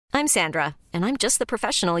I'm Sandra, and I'm just the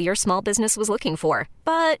professional your small business was looking for.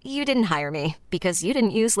 But you didn't hire me because you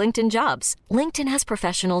didn't use LinkedIn Jobs. LinkedIn has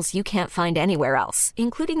professionals you can't find anywhere else,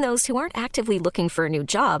 including those who aren't actively looking for a new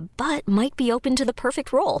job, but might be open to the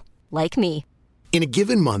perfect role, like me. In a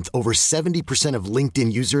given month, over 70% of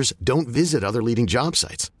LinkedIn users don't visit other leading job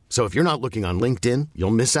sites. So if you're not looking on LinkedIn,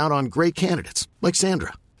 you'll miss out on great candidates like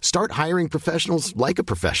Sandra. Start hiring professionals like a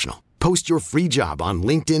professional. Post your free job on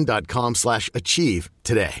linkedin.com/achieve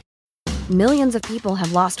today. Millions of people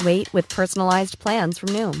have lost weight with personalized plans from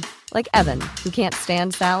Noom. Like Evan, who can't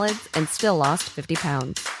stand salads and still lost 50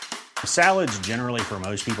 pounds. Salads generally for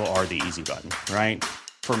most people are the easy button, right?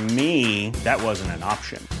 For me, that wasn't an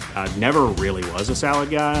option. I never really was a salad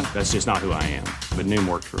guy. That's just not who I am. But Noom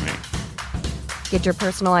worked for me. Get your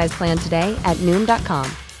personalized plan today at Noom.com.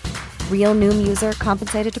 Real Noom user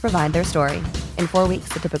compensated to provide their story. In 4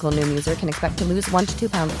 weeks, the typical Noom user can expect to lose 1 to 2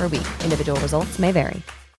 pounds per week. Individual results may vary.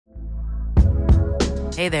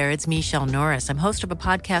 Hey there, it's Michelle Norris. I'm host of a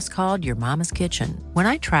podcast called Your Mama's Kitchen.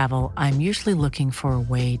 When I travel, I'm usually looking for a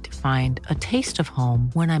way to find a taste of home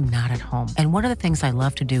when I'm not at home. And one of the things I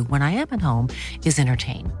love to do when I am at home is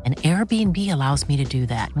entertain. And Airbnb allows me to do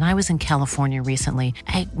that. When I was in California recently,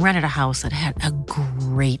 I rented a house that had a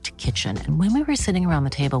great kitchen. And when we were sitting around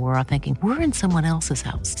the table, we were all thinking, we're in someone else's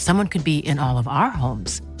house. Someone could be in all of our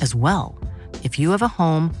homes as well. If you have a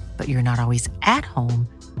home, but you're not always at home,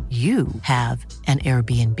 you have an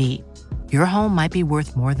Airbnb. Your home might be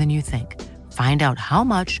worth more than you think. Find out how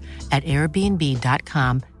much at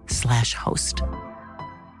airbnb.com/host.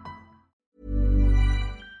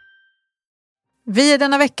 Vi är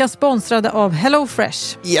denna vecka sponsrade av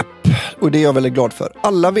HelloFresh. Japp, och det är jag väldigt glad för.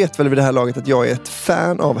 Alla vet väl vid det här laget att jag är ett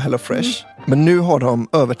fan av HelloFresh. Men nu har de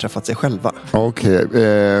överträffat sig själva. Okej,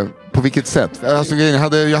 på vilket sätt? Alltså,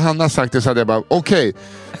 hade Johanna sagt det så hade jag bara, okej.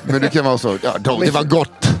 Men det kan vara så, ja, det var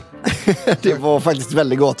gott. Det var faktiskt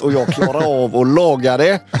väldigt gott och jag klarade av att laga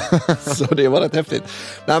det. Så det var rätt häftigt.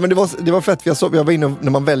 Nej, men det var fett, för jag var inne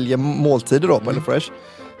när man väljer måltider då på HelloFresh.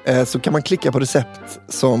 Så kan man klicka på recept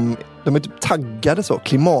som de är typ taggade så,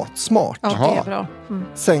 klimatsmart. Ja, det är bra.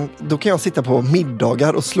 Sen, då kan jag sitta på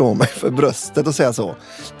middagar och slå mig för bröstet och säga så.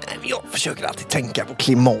 Jag försöker alltid tänka på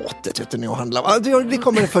klimatet, vet du, när jag handlar. Det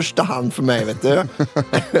kommer i första hand för mig, vet du.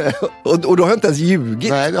 och då har jag inte ens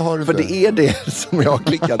ljugit. Nej, det har du för inte. det är det som jag har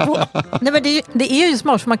klickat på. Nej, men det är ju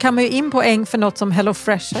smart, för man kan ju in poäng för något som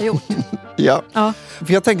HelloFresh har gjort. Ja,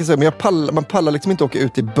 för jag tänker så här, men man pallar liksom inte åka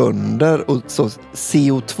ut i bönder och så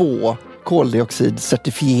CO2, koldioxid,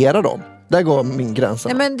 certifiera dem. Där går min gräns.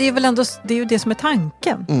 Ja, men det är väl ändå det är ju det som är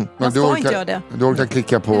tanken. Man ska inte göra det. Du orkar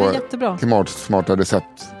klicka på klimatsmarta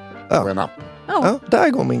recept på en app. Ja, där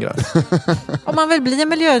går min gräns. Om man vill bli en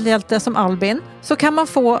miljöhjälte som Albin så kan man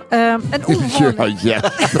få en ovanlig...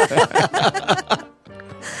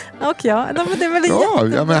 Och det är väl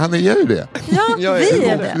ja, men han är ju det. Ja, vi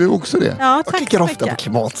är det. Du är också det. Ja, jag klickar ofta på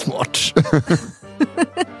klimatsmart.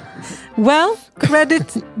 Well,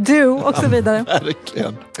 credit due och så vidare.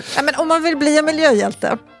 Verkligen. Ja, men om man vill bli en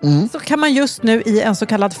miljöhjälte så kan man just nu i en så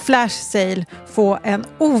kallad flash sale få en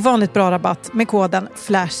ovanligt bra rabatt med koden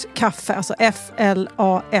FLASHKAFFE, alltså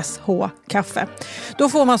FLASH kaffe. Då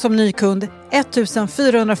får man som ny kund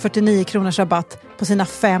 1449 kronors rabatt på sina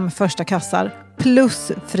 5 första kassar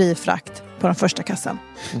plus fri frakt på den första kassan.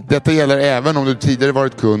 Detta gäller även om du tidigare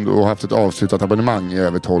varit kund och haft ett avslutat abonnemang i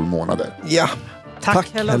över 12 månader. Ja. Tack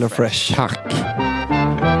HelloFresh. Tack.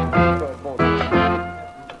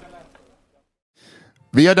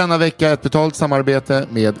 Vi har denna vecka ett betalt samarbete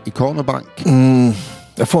med Ikano Bank.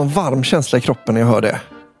 Jag får en varm känsla i kroppen när jag hör det.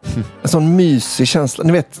 En sån mysig känsla.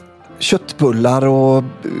 Ni vet, köttbullar och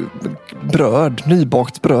bröd,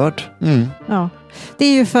 nybakt bröd. Ja. Det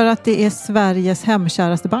är ju för att det är Sveriges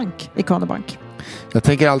hemkäraste bank, Ikano Bank. Jag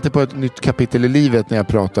tänker alltid på ett nytt kapitel i livet när jag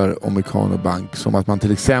pratar om Ikano Bank. Som att man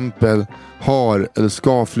till exempel har eller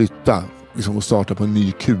ska flytta liksom, och starta på en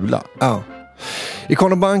ny kula. Ja.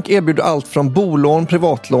 Ikano Bank erbjuder allt från bolån,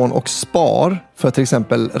 privatlån och spar för till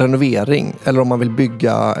exempel renovering eller om man vill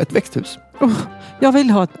bygga ett växthus. Jag vill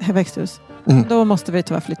ha ett växthus. Då måste vi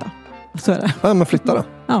tyvärr flytta. Så är det. Ja, men flytta då.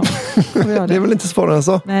 Ja, vi gör det. Det är väl inte svårare än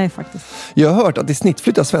så? Nej, faktiskt. Jag har hört att i snitt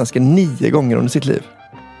flyttar svensken 9 gånger under sitt liv.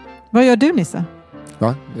 Vad gör du, Nisse?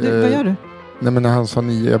 Va? Vad gör du? Nej, men när han sa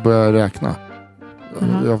 9, jag börjar räkna.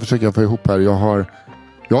 Jag försöker få ihop här. Jag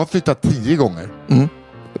har flyttat 10 gånger.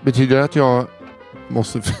 Betyder det att jag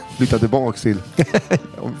måste flytta tillbaka till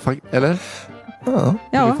eller?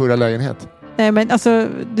 Till förra lägenhet? Nej, men alltså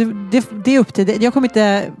det är upp till det. Jag kommer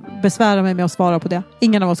inte besvära mig med att svara på det.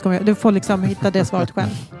 Ingen av oss kommer. Du får liksom hitta det svaret själv.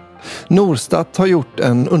 Norstat har gjort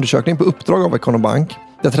en undersökning på uppdrag av Ikano Bank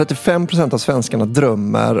Där 35% av svenskarna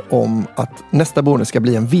drömmer om att nästa boende ska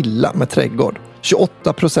bli en villa med trädgård.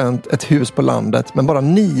 28% ett hus på landet, men bara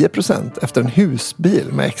 9% efter en husbil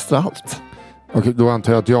med extra allt. Okej, då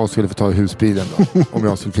antar jag att jag skulle få ta husbilen då, om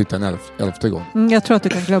jag skulle flytta en 11:e gång. Jag tror att du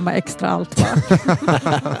kan glömma extra allt.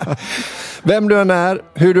 Vem du än är,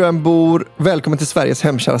 hur du än bor, välkommen till Sveriges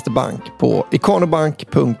hemkäraste bank på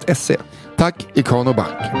ikanobank.se. Tack, Ikano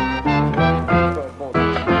Bank.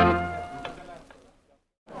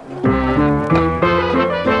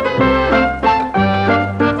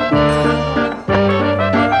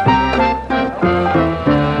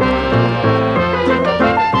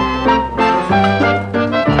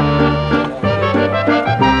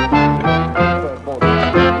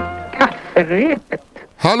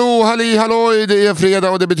 Hallå, halloj, det är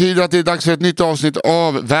fredag och det betyder att det är dags för ett nytt avsnitt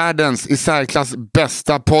av världens i särklass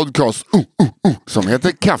bästa podcast som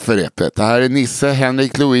heter Kafferepet. Det här är Nisse,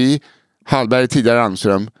 Henrik, Louis, Hallberg, tidigare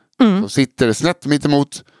Armström som sitter snett mitt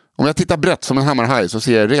emot. Om jag tittar brett som en hammarhaj så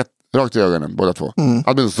ser jag rakt i ögonen, båda två.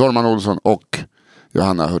 Albin Zorman Olsson och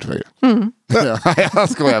Johanna Hurtig. Jag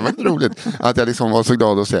skojar, men roligt att jag liksom var så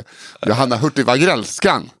glad att se Johanna Hurtig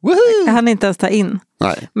Wagrellskan. Jag hann inte ens ta in.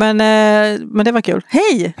 Nej. Men det var kul.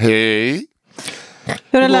 Hej! Hej!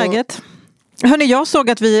 Hur är läget? Hörrni, jag såg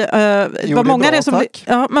att vi var många det som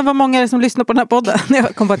men var många det som lyssnar på den här podden.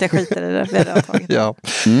 Jag kom på att jag skiter i det.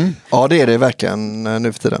 Ja, det är det verkligen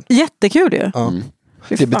nu för tiden. Jättekul ju. Ja.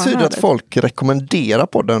 Det betyder att folk rekommenderar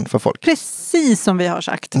podden för folk. Precis som vi har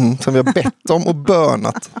sagt. Som vi har bett om och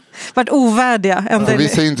bönat. Varit ovärdiga. Vi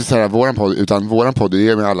säger inte så här våran podd, utan våran podd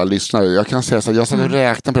är med alla lyssnare. Jag kan säga så här, jag satt och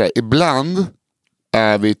räknade på det här. Ibland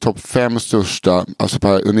är vi topp 5 största, alltså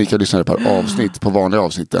per unika lyssnare per avsnitt på vanliga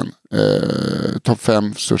avsnitten. Topp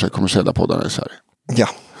 5 största kommersiella poddarna i Sverige. Ja.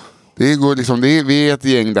 Det går liksom, vi är ett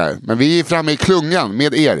gäng där. Men vi är framme i klungan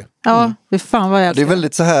med er. Ja, fan vad jag älskar. Det är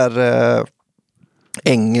väldigt så här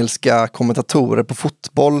engelska kommentatorer på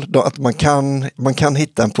fotboll, då, att man kan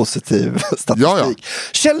hitta en positiv statistik. Ja.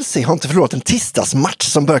 Chelsea har inte förlorat en tisdagsmatch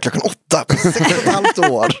som börjar klockan 8 på 6,5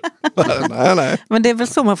 år. nej. Men det är väl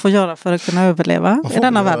så man får göra för att kunna överleva i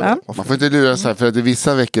denna världen. Man får inte lura så här, för att i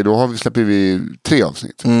vissa veckor då släpper vi 3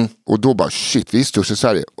 avsnitt. Och då bara shit, vi är störst i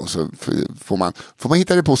Sverige. Och så får man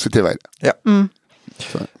hitta det positiva i det. Ja.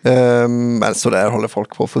 Men så där håller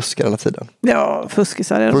folk på att fuska hela tiden. Ja,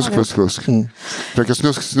 fuskisar. Fusk. Försöka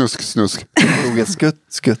snusk.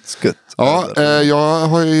 Skutt. Ja, jag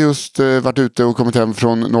har ju just varit ute och kommit hem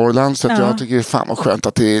från Norrland. Så att jag tycker det är fan vad skönt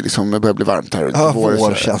att det liksom börjar bli varmt här. Ja,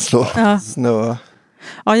 vårkänslor. Snö.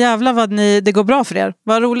 Ja, jävlar vad det går bra för er.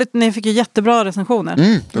 Vad roligt, ni fick ju jättebra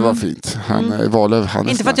recensioner. Det var fint. Han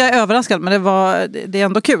inte för att jag är överraskad, men det är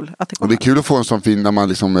ändå kul att det kommer. Och det är kul att få en sån fin när man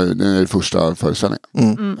liksom är första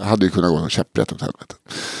föreställningen. Jag hade ju kunnat gå käpprätt åt helvete.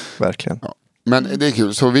 Verkligen. Ja. Men det är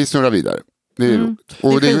kul, så vi snurrar vidare. Det är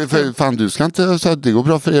roligt. Och fan, du ska inte så att det går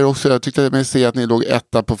bra för er också. Jag tyckte mig se att ni låg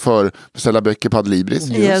etta på förbeställa böcker på Adlibris.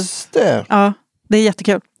 Just det. Ja, det är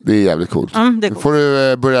jättekul. Det är jävligt coolt. Det är får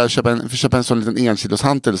du börja köpa en sån liten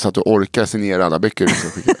enkiloshanttel så att du orkar signera alla böcker.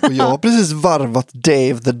 Och jag har precis varvat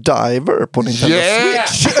Dave the Diver på Nintendo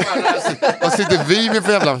Switch. Vad sitter vi med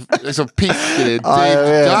för jävla liksom, pisker i Dave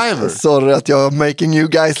the Diver? Sorry att jag är making you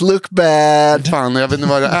guys look bad. Fan, jag vet inte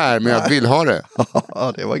vad det är, men jag vill ha det.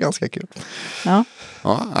 Ja, det var ganska kul. Ja,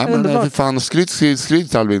 men fan,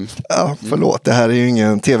 skryt Albin. Ja, förlåt, det här är ju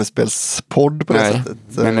ingen tv-spelspodd på det sättet.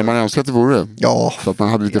 Men man önskar att det vore. Ja. Så att man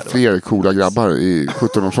hade lite fler coola grabbar i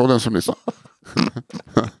 17-årsåldern som lyssnar.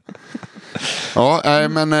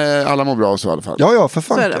 Men alla mår bra så i alla fall. Ja, för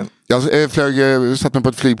fan. Jag satt mig på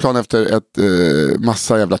ett flygplan efter ett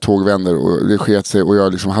massa jävla tågvänder och det sket sig och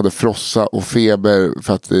jag liksom hade frossa och feber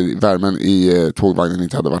för att värmen i tågvagnen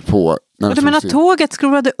inte hade varit på. Och du menar att tåget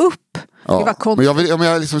skruvade upp? Ja. Det var konstigt.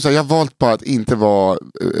 Men jag har valt på att inte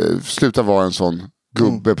sluta vara en sån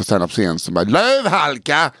gubbe på stand-up-scen som bara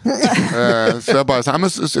lövhalka. Så jag bara men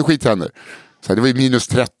skit händer. Så det var ju minus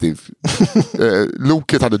 30.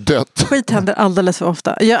 Loket hade dött. Skit händer alldeles för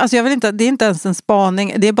ofta. Jag vill inte, det är inte ens en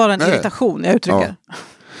spaning. Det är bara en irritation jag uttrycker. Ja.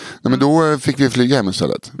 Nej, men då fick vi flyga hem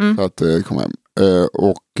istället. För att komma hem.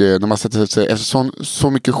 Och när man sätter sig efter så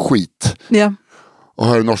mycket skit. Ja. Och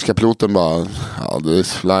hör norska piloten bara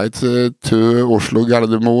this flight to Oslo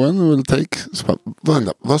Gardermoen will take. Så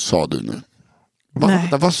bara, vad sa du nu?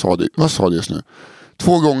 Vad sa du just nu?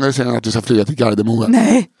 2 gånger sedan att du ska flyga till Gardermoen.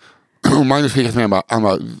 Nej. Och Magnus fick med mig, han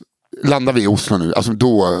bara, landar vi i Oslo nu, alltså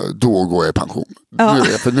då går jag i pension.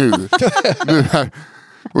 Nu här.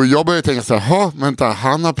 Och jag började tänka så här, vänta,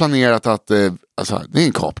 han har planerat att, alltså det är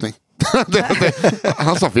en kapning.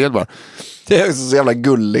 Han sa fel bara. Det är så jävla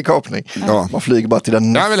gullig kapning. Ja. Man flyger bara till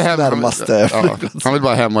den närmaste flygplatsen. Han vill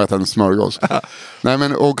bara hem och äta en smörgås. Nej,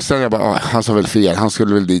 men, och sen jag bara, han sa väl fel. Han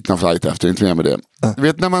skulle väl dit någon flight efter, inte mer med det. Du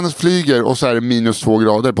vet när man flyger och så är det -2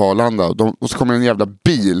 grader på Arlanda och så kommer en jävla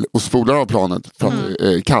bil och spolar av planet för att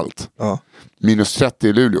det är kallt. -30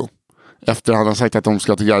 i Luleå. Efter han har sagt att de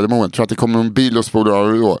ska till Gardermoen. Tror att det kommer en bil och spolar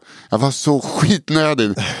av det då. Jag var så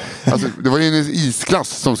skitnödig. Alltså, det var ju en isklass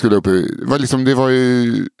som skulle upp i. Det var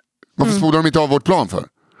ju... Varför spolar de inte av vårt plan för?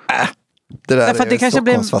 Det där Därför är det kanske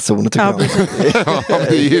Stockholmsfasoner tycker jag. Ja,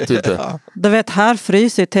 det är ju typ det. Du vet, här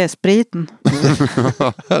fryser T-spriten.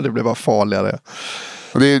 Det blir bara farligare.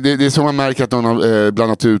 Det är så man märker att någon har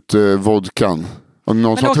blandat ut vodkan. Och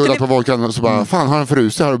någon som har tullat på vodkan och så bara, fan har han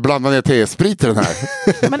frusit här och blandat ner T-sprit i den här.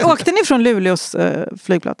 Men åkte ni från Luleås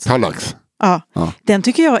flygplats? Kallax. Ja. Den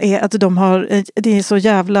tycker jag är att de har, det är så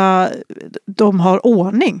jävla, de har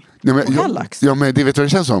ordning på Kallax. Ja, men det vet vad det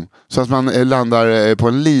känns som. Så att man landar på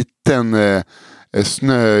en liten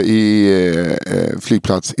snö i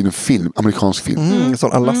flygplats i en film, amerikansk film.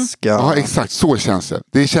 Sån Alaska. Ja, exakt, så känns det.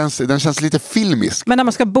 Den känns lite filmisk. Men när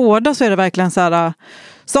man ska båda så är det verkligen så här,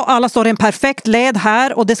 så alla står i en perfekt led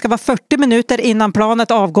här och det ska vara 40 minuter innan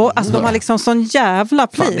planet avgår. Alltså de har liksom sån jävla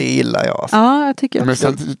pli. Fan, det gillar jag. Alltså. Ja, jag tycker men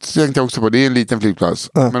sen tänkte jag också på, det är en liten flygplats.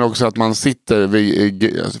 Men också att man sitter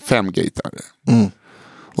vid 5 gater.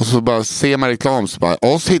 Och så bara ser man reklam så bara,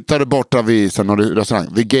 oss hittar du borta vid restaurang.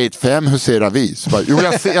 Vid gate 5 huserar vi. Så bara, jo,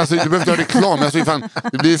 jag ser, alltså, du behöver inte ha reklam. Alltså, fan,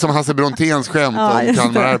 det blir som Hasse Bronténs skämt om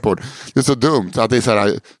Kalmar Airport. Det är så dumt att det är så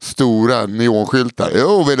här stora neonskyltar.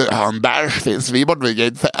 Jo, vid Hamburg finns vi bort vid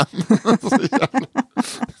gate 5.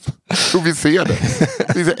 Och vi ser det.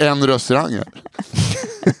 Det finns en restaurang här.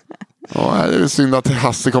 Ja, det är synd att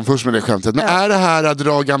Hasse kom först med det skämtet. Men är det här att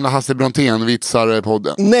dra gamla Hasse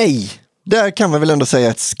Brontén-vitsar-podden? Nej! Där kan vi väl ändå säga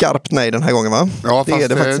ett skarpt nej den här gången, va? Ja, det fast är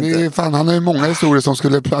det faktiskt inte. Fan, han har ju många historier som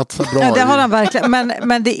skulle platsa bra. Ja, det har han verkligen.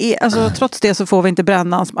 Men det är, alltså, trots det så får vi inte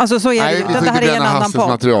bränna hans. Alltså, så är nej, det. Det här är en annan podd.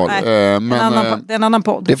 Material. Nej, det är en annan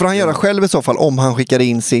podd. Det får han göra själv i så fall om han skickar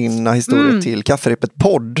in sina historier till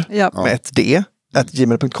kafferepetpodd med ett d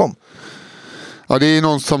 @gmail.com. Ja, det är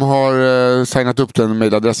någon som har signat upp den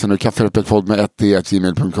mejladressen nu, kafferepetpodd med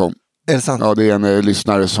 1d@gmail.com. Är det sant? Ja, det är en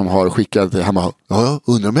lyssnare som har skickat, han bara,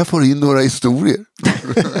 undrar om jag får in några historier.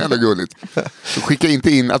 Ändå gulligt. Så skicka in,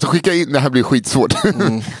 det här blir skitsvårt.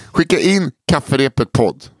 Skicka in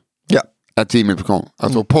kafferepetpodd @gmail.com.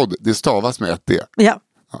 Alltså podd, det stavas med 1d. Ja.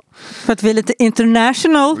 För att vi är lite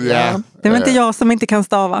international. Yeah. Det är inte jag som inte kan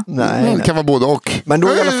stava. Nej. Det kan vara både och. Men då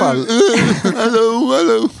i alla fall.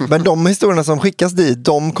 Hello. Men de historierna som skickas dit,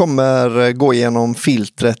 de kommer gå igenom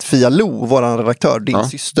filtret Fia Lo, våran redaktör, din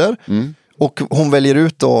syster. Och hon väljer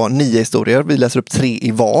ut då 9 historier. Vi läser upp 3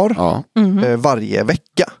 i var varje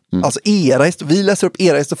vecka. Alltså vi läser upp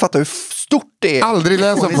era historier. Fattar hur stort det är. Aldrig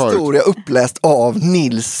läsa en historia uppläst av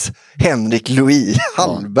Nils Henrik Louis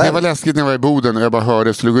Hallberg. Det var läskigt när jag var i Boden och jag bara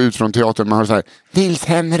hörde, slog ut från teatern, man hörde så här, Nils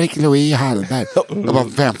Henrik Louis Hallberg. Jag bara,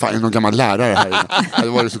 vem fan är någon gammal lärare här inne? Det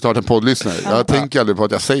var ju såklart en poddlyssnare. Jag tänker aldrig på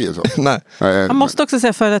att jag säger så. Nej. Man måste också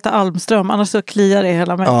säga för detta Almström, annars så kliar det i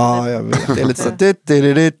hela mig. Ja, jag vet. Det är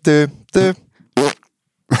lite så.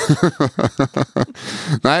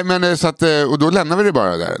 Nej, men så att, och då lämnar vi det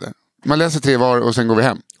bara där, eller? Man läser 3 var och sen går vi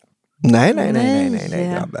hem. Nej,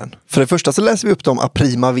 grabben. För det första så läser vi upp dem a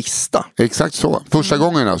prima vista. Exakt så. Första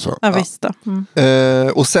gången alltså. Ja, vista.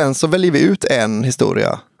 Och sen så väljer vi ut en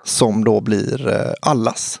historia som då blir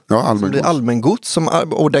allas. Ja, som blir allmängods.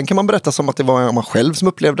 Och den kan man berätta som att det var man själv som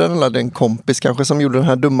upplevde den, eller en kompis kanske som gjorde den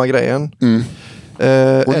här dumma grejen.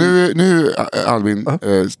 Och nu Albin,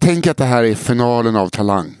 tänk att det här är finalen av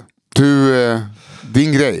Talang.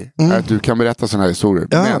 Din grej är att du kan berätta sådana här historier.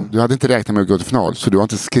 Men du hade inte räknat med att gå till final, så du har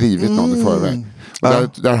inte skrivit någon i förväg.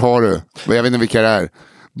 Där har du, jag vet inte vilka det är,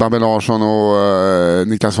 Babben Larsson och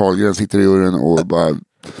Niklas Wahlgren sitter i juryn och bara...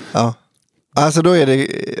 Ja. Alltså då är det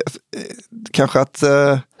kanske att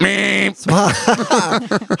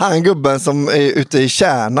han gubben som är ute i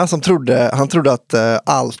Kärna som trodde att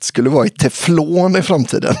allt skulle vara i teflon i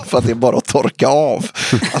framtiden för att det är bara att torka av.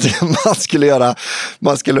 Alltså,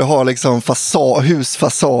 man skulle ha liksom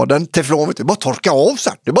husfasaden teflon, vet du, bara torka av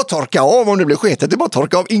sen. Det är bara torka av om det blir sketet, det är bara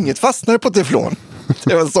torka av, inget fastnar på teflon.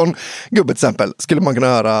 Det är en sån gubbe till exempel. Skulle man kunna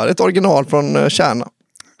höra ett original från Kärna.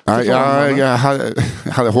 Jag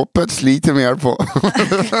hade hoppats lite mer på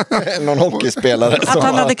någon hockeyspelare. Att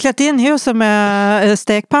han hade klätt in huset med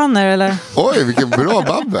stekpannor eller? Oj, vilken bra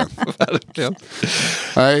babben. Verkligen.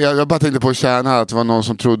 Jag bara tänkte på Kärna, att det var någon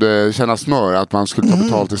som trodde Kärna smör, att man skulle ta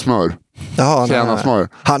betalt i smör. Jaha, smör.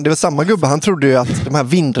 Det var samma gubbe, han trodde ju att de här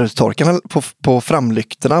vindrutetorkarna på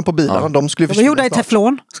framlyktorna på bilarna, de skulle försvinna. De gjorde i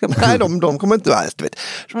teflon. Nej, de kommer inte, jag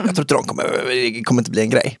tror inte de kommer inte bli en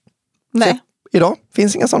grej. Nej. Så, idag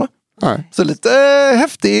finns inga sådana. Nej. Så lite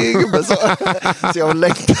häftig gubbe. Så jag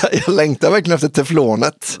längtar verkligen efter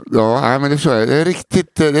teflonet. Ja, men det förstår jag. Det är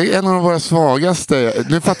riktigt, det är en av våra svagaste.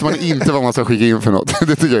 Nu fattar man inte vad man ska skicka in för något.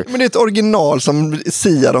 Det tycker jag. Men det är ett original som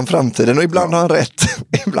siar om framtiden och ibland har han rätt.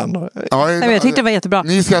 Ibland har jag tyckte det var jättebra.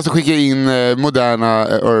 Ni ska alltså skicka in moderna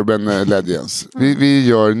Urban Legends. Vi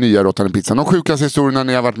gör nya Råttande pizzan. De sjukaste historierna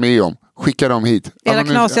ni har varit med om. Skicka dem hit. Era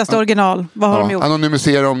knasigaste original. Vad har de gjort?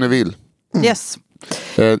 Anonymisera om ni vill. Yes.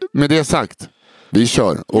 Med det sagt, vi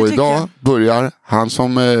kör. Och idag börjar han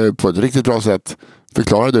som på ett riktigt bra sätt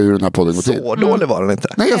förklarade hur den här podden går till. Så dålig var den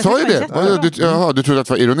inte. Nej, jag sa ju det. Du trodde att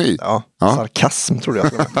det var ironi? Ja. Sarkasm trodde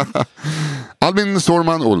jag. Albin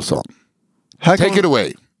Sårman Olsson. Take it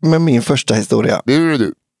away. Med min första historia. Det är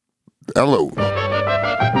du. Hello.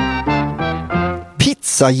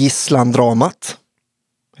 Pizzagisslan-dramat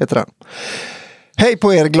heter den. Hej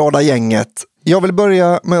på er glada gänget. Jag vill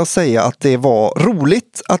börja med att säga att det var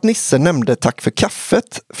roligt att Nisse nämnde Tack för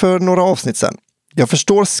kaffet för några avsnitt sedan. Jag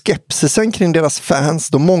förstår skepsisen kring deras fans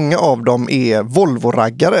då många av dem är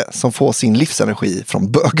Volvo-raggare som får sin livsenergi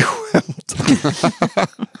från bögskämt.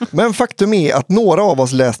 Men faktum är att några av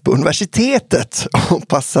oss läst på universitetet och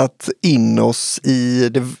passat in oss i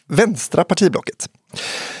det vänstra partiblocket.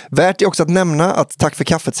 Värt är också att nämna att Tack för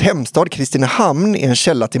kaffets hemstad Kristinehamn är en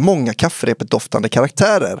källa till många kafferepet-doftande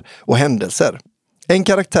karaktärer och händelser. En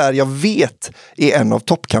karaktär jag vet är en av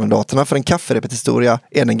toppkandidaterna för en kafferepet-historia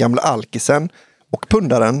är den gamla alkisen och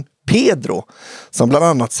pundaren Pedro, som bland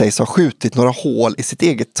annat sägs ha skjutit några hål i sitt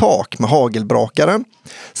eget tak med hagelbrakaren,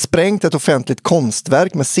 sprängt ett offentligt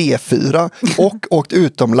konstverk med C4 och åkt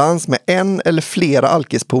utomlands med en eller flera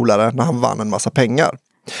alkispolare när han vann en massa pengar.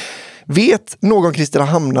 Vet någon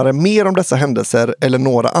Kristinehamnare mer om dessa händelser eller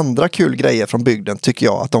några andra kul grejer från bygden tycker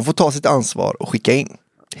jag att de får ta sitt ansvar och skicka in.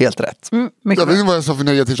 Helt rätt. Jag vet inte vad jag sa för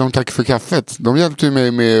negativt om Tack för kaffet. De hjälpte ju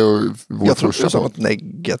mig med jag tror du sa något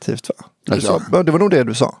negativt, va? Det var nog det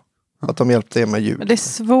du sa. Att de hjälpte er med ljud. Men det är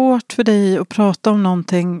svårt för dig att prata om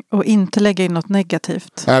någonting och inte lägga in något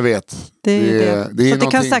negativt. Jag vet. Det är så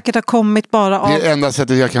det kan säkert ha kommit bara av... Det är enda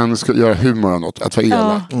sättet jag kan göra humor av något. Att vara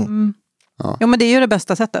elak. Ja. Jo, men det är ju det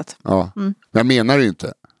bästa sättet. Ja. Men jag menar det ju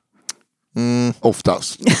inte.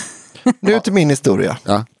 Oftast. Nu till min historia.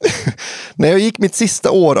 Ja. När jag gick mitt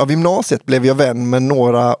sista år av gymnasiet blev jag vän med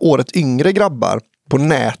några året yngre grabbar på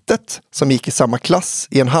nätet som gick i samma klass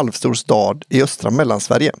i en halvstor stad i östra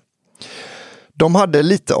Mellansverige. De hade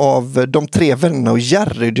lite av de tre vännerna och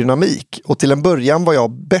Jerry-dynamik och till en början var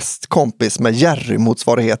jag bäst kompis med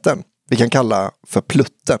Jerry-motsvarigheten. Vi kan kalla för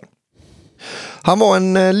Plutten. Han var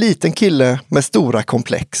en liten kille med stora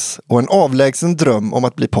komplex och en avlägsen dröm om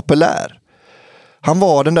att bli populär. Han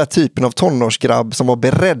var den där typen av tonårsgrabb som var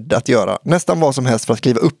beredd att göra nästan vad som helst för att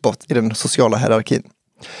kliva uppåt i den sociala hierarkin.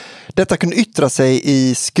 Detta kunde yttra sig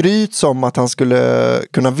i skryt som att han skulle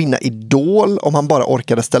kunna vinna Idol om han bara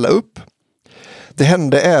orkade ställa upp. Det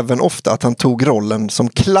hände även ofta att han tog rollen som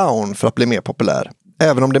clown för att bli mer populär.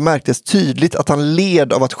 Även om det märktes tydligt att han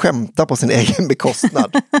led av att skämta på sin egen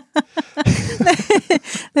bekostnad.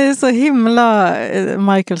 Det är så himla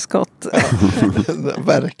Michael Scott. Ja,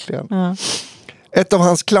 verkligen. Ja. Ett av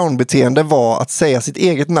hans clownbeteende var att säga sitt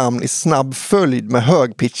eget namn i snabb följd med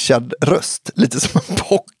högpitchad röst. Lite som en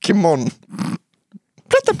Pokémon.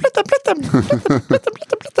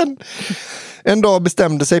 Plutten. En dag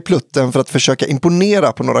bestämde sig Plutten för att försöka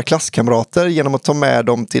imponera på några klasskamrater genom att ta med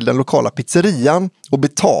dem till den lokala pizzerian och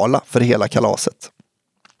betala för hela kalaset.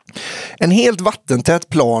 En helt vattentät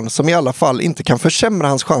plan som i alla fall inte kan försämra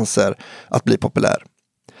hans chanser att bli populär.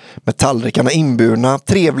 Med tallrikarna inburna,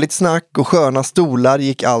 trevligt snack och sköna stolar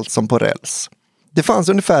gick allt som på räls. Det fanns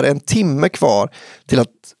ungefär en timme kvar till att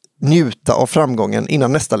njuta av framgången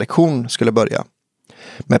innan nästa lektion skulle börja.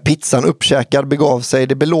 Med pizzan uppkäkad begav sig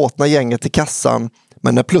det belåtna gänget till kassan,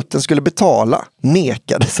 men när Plutten skulle betala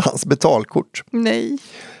nekades hans betalkort. Nej.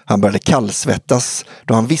 Han började kallsvettas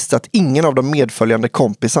då han visste att ingen av de medföljande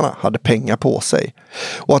kompisarna hade pengar på sig.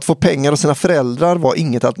 Och att få pengar av sina föräldrar var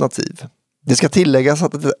inget alternativ. Det ska tilläggas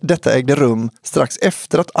att detta ägde rum strax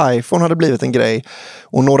efter att iPhone hade blivit en grej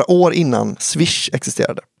och några år innan Swish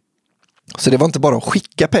existerade. Så det var inte bara att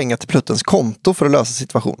skicka pengar till Pluttens konto för att lösa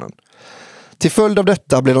situationen. Till följd av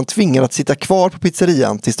detta blev de tvingade att sitta kvar på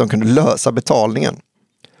pizzerian tills de kunde lösa betalningen.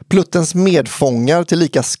 Pluttens medfångar till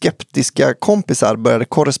lika skeptiska kompisar började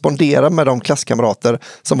korrespondera med de klasskamrater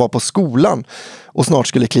som var på skolan och snart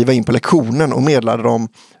skulle kliva in på lektionen och meddelade dem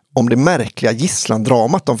om det märkliga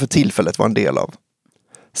gisslandramat de för tillfället var en del av.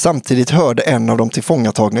 Samtidigt hörde en av de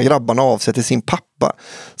tillfångatagna grabbarna av sig till sin pappa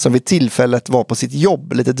som vid tillfället var på sitt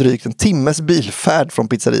jobb lite drygt en timmes bilfärd från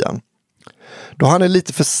pizzerian. Då han är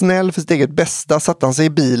lite för snäll för sitt eget bästa satte han sig i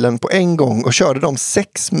bilen på en gång och körde de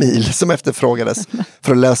 6 mil som efterfrågades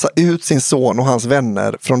för att lösa ut sin son och hans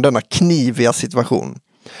vänner från denna kniviga situation.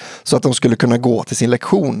 Så att de skulle kunna gå till sin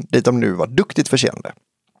lektion dit de nu var duktigt förtjänade.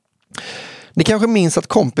 Ni kanske minns att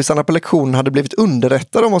kompisarna på lektionen hade blivit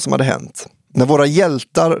underrättade om vad som hade hänt. När våra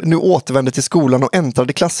hjältar nu återvände till skolan och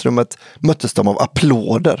äntrade klassrummet möttes de av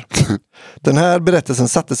applåder. Den här berättelsen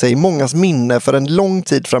satte sig i mångas minne för en lång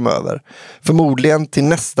tid framöver. Förmodligen till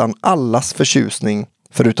nästan allas förtjusning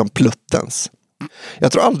förutom Pluttens.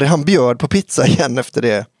 Jag tror aldrig han bjöd på pizza igen efter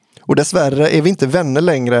det. Och dessvärre är vi inte vänner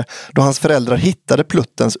längre då hans föräldrar hittade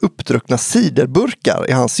Pluttens uppdruckna ciderburkar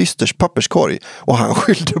i hans systers papperskorg och han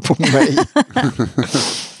skyllde på mig.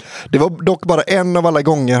 Det var dock bara en av alla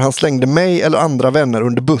gånger han slängde mig eller andra vänner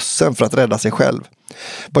under bussen för att rädda sig själv.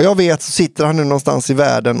 Vad jag vet så sitter han nu någonstans i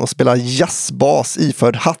världen och spelar jazzbas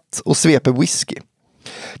iförd hatt och sveper whisky.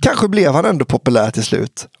 Kanske blev han ändå populär till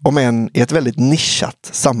slut, om än i ett väldigt nischat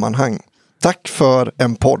sammanhang. Tack för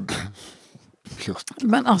en podd.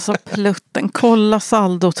 Men alltså Plutten, kolla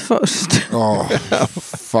saldot först. Ja,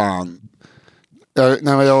 fan.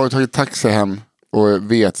 Jag har tagit taxi hem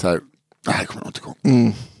och vet så här, det här kommer nog inte gå.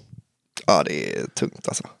 Ja, det är tungt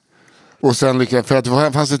alltså. Och sen för att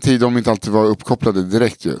det fanns en tid de inte alltid var uppkopplade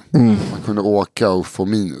direkt ju. Man kunde åka och få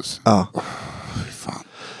minus. Ja. Fan,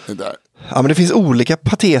 det där. Ja, men det finns olika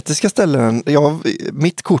patetiska ställen.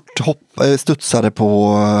 Mitt kort studsade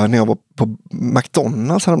på när jag var på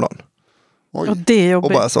McDonalds häromdagen. Och det är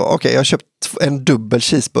jobbigt. Och bara så, okej, jag har köpt en dubbel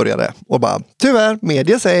cheeseburgare och bara, tyvärr,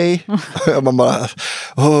 medie sig. Man bara,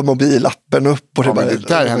 mobilappen upp och det bara, det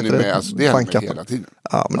där händer med, alltså, det händer med hela tiden.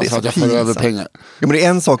 Ja, men alltså det är att så jag får över pengar. Jo, men det är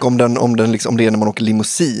en sak om det är när man åker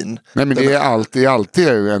limousin. Nej, men det är alltid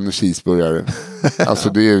en cheeseburgare. Alltså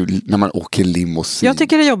det är när man åker limousin. Jag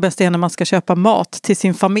tycker det jobbigaste är när man ska köpa mat till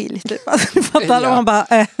sin familj. Typ. Alltså, fattar man bara,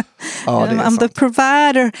 I'm the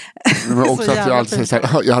provider. Men också att jag alltid säger så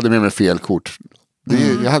här, jag hade med mig fel kort.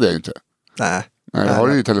 Det hade jag ju inte. Nej, jag har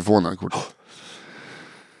ju i telefonen kort.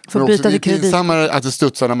 Får byta till kredit. Det är samma att det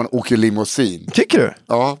studsar när man åker limousin. Tycker du?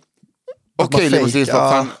 Ja. Okej, limousin.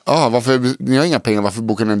 Varför, ni har inga pengar, varför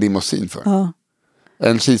bokar ni en limousin för? Ja.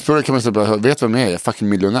 En cheeseburgare kan man säga, vet vem jag är fucking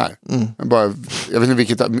miljonär. Jag vet inte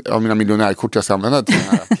vilket av mina miljonärkort jag ska använda till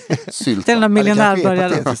den här syltan. Det är den här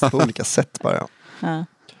miljonärburgaren. På olika sätt bara. Ja.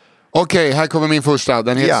 Okej, här kommer min första.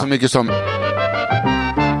 Den heter så mycket som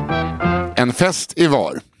En fest i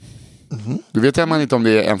var. Du vet man inte om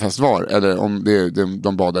det är en fest var eller om det är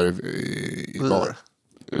de badar i var.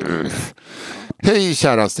 Hej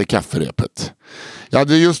käraste kafferepet. Jag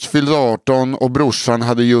hade just fyllt 18 och brorsan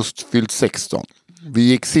hade just fyllt 16. Vi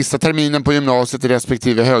gick sista terminen på gymnasiet i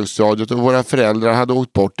respektive högstadiet och våra föräldrar hade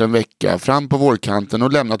åkt bort en vecka fram på vårkanten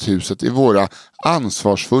och lämnat huset i våra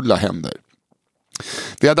ansvarsfulla händer.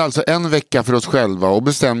 Vi hade alltså en vecka för oss själva och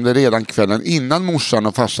bestämde redan kvällen innan morsan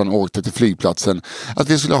och farsan åkte till flygplatsen att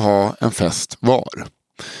vi skulle ha en fest var.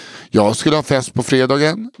 Jag skulle ha fest på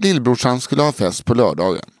fredagen, lillbrorsan skulle ha fest på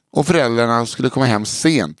lördagen och föräldrarna skulle komma hem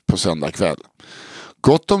sent på söndag kväll.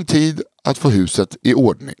 Gott om tid att få huset i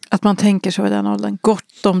ordning. Att man tänker så i den åldern.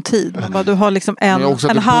 Gott om tid. Man bara, du har liksom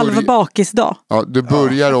en halv bakisdag. Ja, du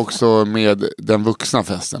börjar också med den vuxna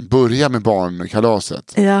festen. Börja med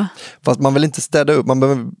barnkalaset. Ja. Fast man vill inte städa upp.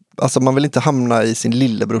 Man vill inte hamna i sin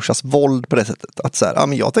lillebrorsas våld på det sättet. Att så här,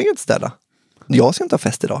 men jag tänker inte städa. Jag ska inte ha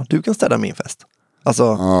fest idag. Du kan städa min fest. Alltså...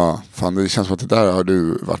 Ja, fan det känns som att det där har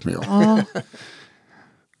du varit med om.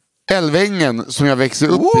 Älvängen som jag växte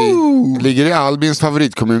upp i ligger i Albins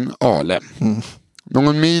favoritkommun Ale.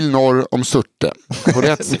 Någon mil norr om Surte. På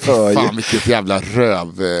rätt sida. Fan vilket jävla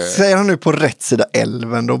röv. Säger han nu på rätt sida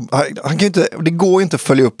älven? Han kan inte, det går ju inte att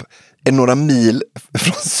följa upp några mil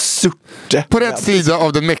från Surte. På rätt sida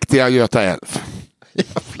av den mäktiga Göta älv.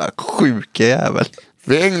 Jävla sjuka jävel.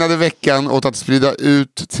 Vi ägnade veckan åt att sprida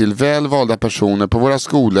ut till välvalda personer på våra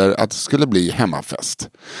skolor att det skulle bli hemmafest.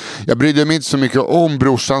 Jag brydde mig inte så mycket om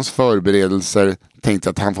brorsans förberedelser, tänkte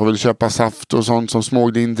att han får väl köpa saft och sånt som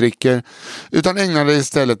Småglin dricker, utan ägnade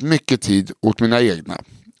istället mycket tid åt mina egna.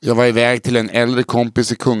 Jag var iväg till en äldre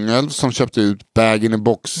kompis i Kungälv som köpte ut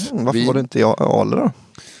bag-in-a-box. Varför var det inte jag Ale då?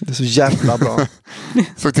 Det är så jävla bra.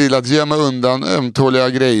 Såg till att gömma undan ömtåliga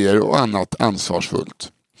grejer och annat ansvarsfullt.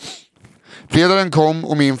 Fredagen kom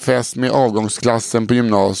och min fest med avgångsklassen på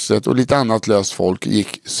gymnasiet och lite annat löst folk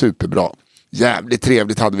gick superbra. Jävligt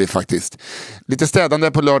trevligt hade vi faktiskt. Lite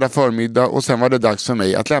städande på lördag förmiddag och sen var det dags för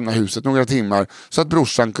mig att lämna huset några timmar så att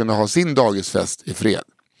brorsan kunde ha sin dagisfest i fred.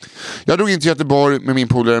 Jag drog in till Göteborg med min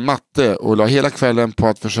polare Matte och la hela kvällen på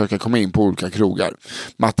att försöka komma in på olika krogar.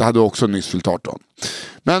 Matte hade också nyss fyllt 18.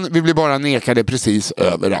 Men vi blev bara nekade precis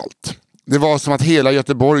överallt. Det var som att hela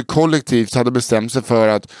Göteborg kollektivt hade bestämt sig för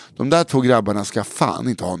att de där 2 grabbarna ska fan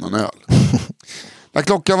inte ha någon öl. När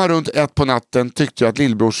klockan var runt 1 på natten tyckte jag att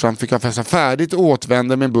lillbrorsan fick ha festa färdigt och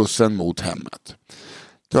återvände med bussen mot hemmet.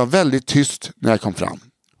 Det var väldigt tyst när jag kom fram.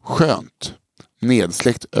 Skönt.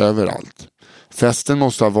 Nedsläckt överallt. Festen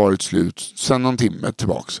måste ha varit slut sedan någon timme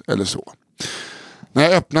tillbaks eller så. När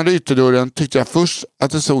jag öppnade ytterdörren tyckte jag först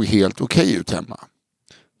att det såg helt okej ut hemma.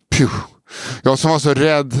 Puh. Jag som var så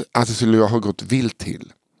rädd att det skulle ha gått vilt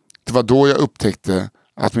till. Det var då jag upptäckte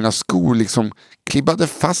att mina skor liksom klibbade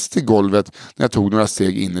fast i golvet när jag tog några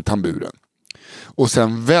steg in i tamburen. Och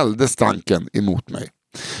sen välde stanken emot mig.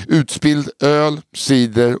 Utspilld öl,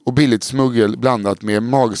 cider och billigt smuggel blandat med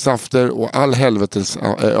magsafter och all helvetes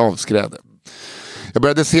avskräde. Jag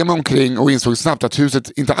började se mig omkring och insåg snabbt att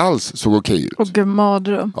huset inte alls såg okej ut. Och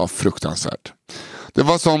mardröm. Ja, fruktansvärt. Det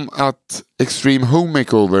var som att Extreme Home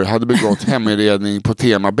Makeover hade begått heminredning på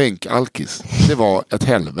tema bänkalkis. Det var ett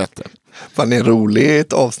helvete. Fan, det är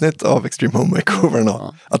roligt avsnitt av Extreme Home Makeover.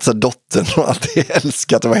 Ja. Att så dottern och alltid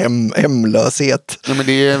älskar att det var hemlöshet. Ja, men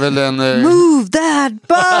det är väl en... Move that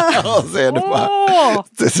bus! Ja, så är det bara.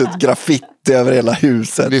 Det är så ett graffiti över hela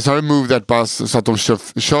huset. Det är snarare Move that bus så att de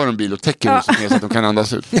kör en bil och täcker huset med så att de kan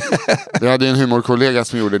andas ut. Vi hade en humorkollega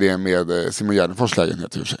som gjorde det med Simon Gärdenfors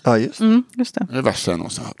lägenhet. Ja, just. Just det. Det är det värsta jag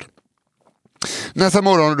någonsin hört. Nästa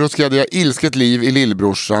morgon ruskade jag ilsket liv i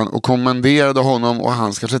lillbrorsan och kommenderade honom och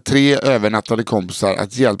hans kanske 3 övernattade kompisar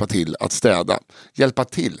att hjälpa till att städa. Hjälpa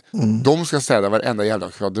till. De ska städa varenda jävla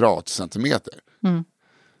kvadratcentimeter.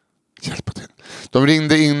 Hjälpa till. De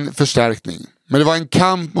ringde in förstärkning. Men det var en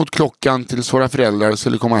kamp mot klockan tills våra föräldrar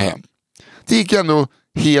skulle komma hem. Det gick ändå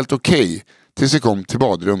helt okej tills vi kom till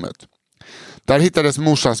badrummet. Där hittades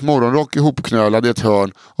morsans morgonrock ihopknölad i ett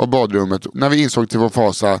hörn av badrummet när vi insåg till vår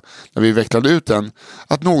fasa, när vi vecklade ut den,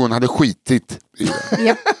 att någon hade skitit i den.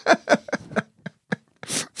 Ja.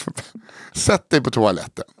 Sätt dig på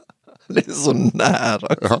toaletten. Det är så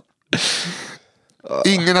nära. Ja.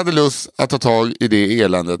 Ingen hade lust att ta tag i det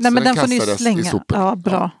eländet. Nej, men den får ni kastades slänga. i sopen. Ja,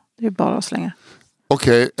 bra. Det är bara att slänga.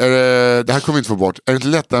 Okej, det här kommer vi inte få bort. Är det inte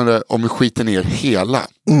lättare om vi skiter ner hela?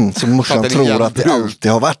 Så morsan tror att det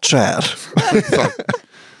alltid har varit så här.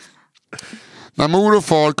 När mor och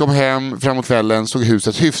far kom hem framåt kvällen såg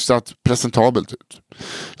huset hyfsat presentabelt ut.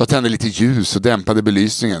 Jag tände lite ljus och dämpade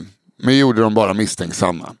belysningen, men gjorde dem bara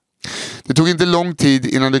misstänksamma. Det tog inte lång tid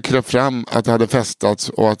innan det kröp fram att det hade festats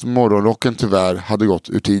och att morgonrocken tyvärr hade gått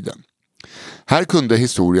ur tiden. Här kunde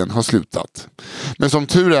historien ha slutat. Men som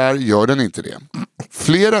tur är gör den inte det.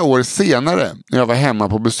 Flera år senare, när jag var hemma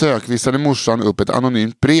på besök, visade morsan upp ett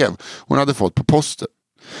anonymt brev hon hade fått på posten.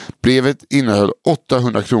 Brevet innehöll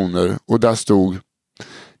 800 kronor och där stod: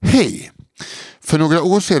 Hej! För några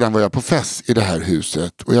år sedan var jag på fest i det här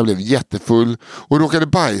huset och jag blev jättefull och råkade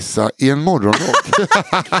bajsa i en morgonrock.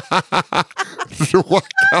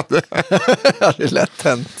 Råkade? Ja, det är lätt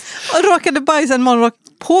hänt. Och råkade bajsa en morgonrock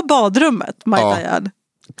på badrummet, Ja.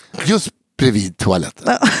 Just bredvid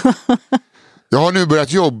toaletten. Jag har nu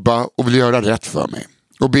börjat jobba och vill göra rätt för mig.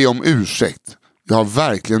 Och be om ursäkt. Jag har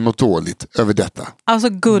verkligen mått dåligt över detta. Alltså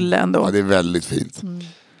gulle ändå. Ja, det är väldigt fint.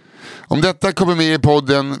 Om detta kommer med i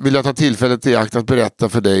podden vill jag ta tillfället i akt att berätta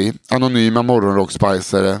för dig, anonyma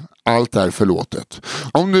morgonrocksbajsare, allt är förlåtet.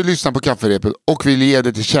 Om du lyssnar på kafferepet och vill ge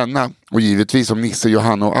det till känna, och givetvis om Nisse,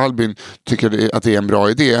 Johanna och Albin tycker att det är en bra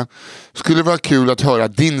idé, skulle det vara kul att höra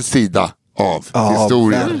din sida av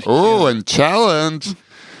historien. En challenge!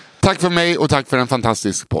 Tack för mig och tack för en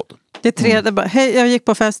fantastisk podd. Det tredje bara, hej, jag gick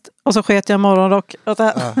på fest och så sket jag morgonrock.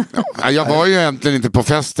 Ja, jag var ju egentligen inte på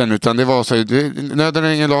festen utan det var så, nöden är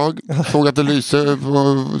ingen lag, såg att det lyser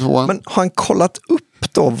på tvåan. Men har han kollat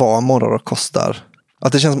upp då vad morgonrock kostar?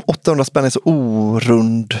 Att det känns som 800 spänn är så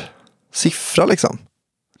orund siffra liksom.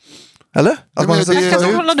 Eller? Att man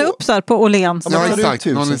kanske kollade upp så här på Åhléns. Ja, exakt.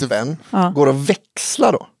 1000 spänn. Går att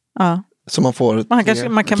växla då? Ja. Så man får...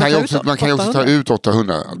 Man kan ju också ta ut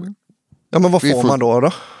 800. Ja, men vad får man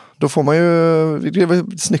då? Då får man ju... Det är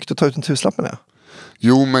väl snyggt att ta ut en tusenlapp med det.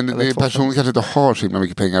 Jo, men personen kanske inte har så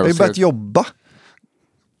mycket pengar. Jag har ju börjat jobba.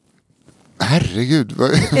 Herregud.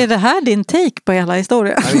 Är det här din take på hela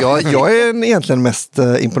historien? Jag är egentligen mest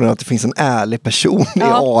imponerad att det finns en ärlig person i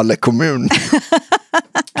Ale kommun.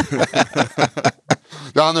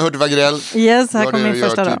 Johanna Hurtig Wagrell. Yes, här kommer min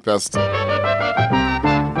första då.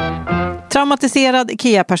 Traumatiserad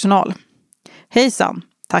IKEA-personal. Hejsan,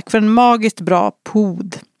 tack för en magiskt bra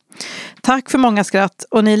pod. Tack för många skratt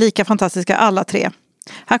och ni är lika fantastiska alla 3.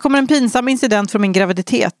 Här kommer en pinsam incident från min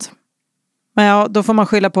graviditet. Men ja, då får man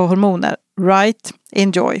skylla på hormoner. Right,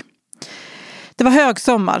 enjoy. Det var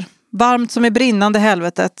högsommar, varmt som i brinnande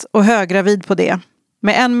helvetet och höggravid på det.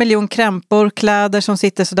 Med 1 miljon krämpor, kläder som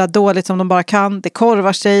sitter så där dåligt som de bara kan. Det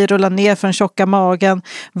korvar sig, rullar ner för den tjocka magen.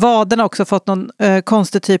 Vaderna har också fått någon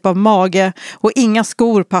konstig typ av mage. Och inga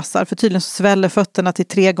skor passar, för tydligen så sväller fötterna till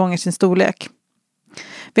 3 gånger sin storlek.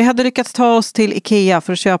 Vi hade lyckats ta oss till IKEA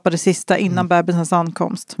för att köpa det sista innan bebisens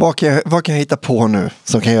ankomst. Vad kan jag hitta på nu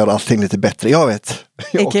som kan göra allting lite bättre? Jag vet.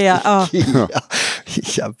 IKEA, ja.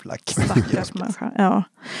 Jävla stackars människa, ja.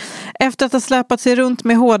 Efter att ha släpat sig runt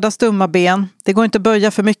med hårda stumma ben, det går inte att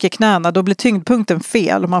böja för mycket knäna, då blir tyngdpunkten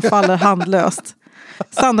fel och man faller handlöst.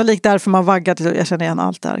 Sannolikt därför man vaggar till, jag känner igen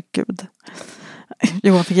allt där, gud.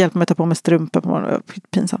 Johan fick hjälp med att ta på mig strumpor på morgonen,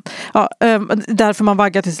 pinsamt. Ja, därför man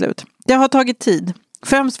vaggar till slut. Det har tagit tid.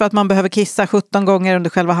 Främst för att man behöver kissa 17 gånger under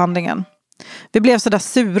själva handlingen. Vi blev så där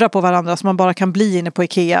sura på varandra som man bara kan bli inne på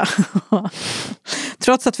IKEA.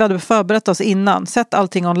 Trots att vi hade förberett oss innan, sett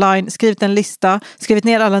allting online, skrivit en lista, skrivit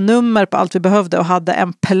ner alla nummer på allt vi behövde och hade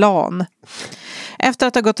en plan. Efter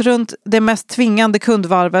att ha gått runt det mest tvingande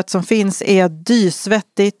kundvarvet som finns är jag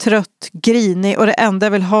dysvettig, trött, grinig och det enda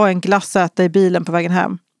jag vill ha är en glass att äta i bilen på vägen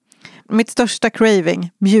hem. Mitt största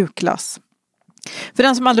craving, mjukglass. För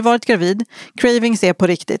den som aldrig varit gravid, cravings är på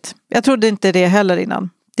riktigt. Jag trodde inte det heller innan.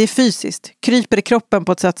 Det är fysiskt, kryper i kroppen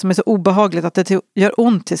på ett sätt som är så obehagligt att det gör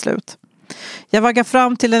ont till slut. Jag vaggar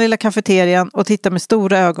fram till den lilla kafeterian och tittar med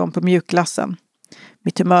stora ögon på mjukglassen.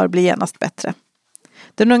 Mitt humör blir genast bättre.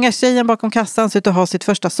 Den unga tjejen bakom kassan ser ut att ha sitt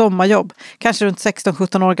första sommarjobb, kanske runt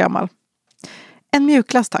 16-17 år gammal. En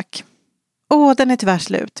mjukglass tack. Den är tyvärr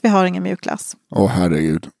slut, vi har ingen mjukglass.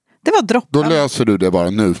 Herregud. Det var droppen. Då löser du det bara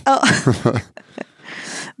nu. Ja.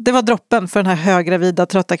 Det var droppen för den här höggravida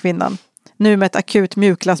trötta kvinnan. Nu med ett akut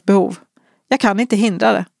mjukglassbehov. Jag kan inte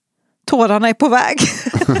hindra det. Tårarna är på väg.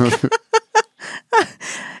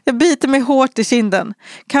 Jag biter mig hårt i kinden.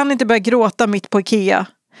 Kan inte börja gråta mitt på IKEA.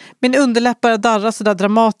 Min underläpp börjar darra så där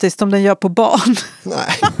dramatiskt som den gör på barn.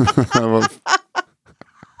 Nej.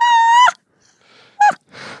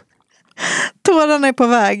 Tårarna är på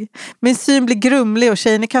väg. Min syn blir grumlig och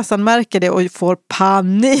tjejen i kassan märker det och får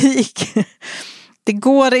panik. Det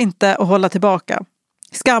går inte att hålla tillbaka.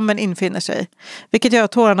 Skammen infinner sig. Vilket gör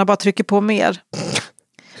att tårarna bara trycker på mer.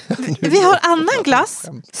 Vi har annan glass.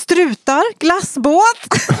 Strutar,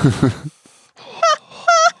 glassbåt.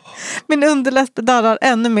 Min underläpp darrar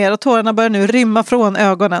ännu mer och tårarna börjar nu rymma från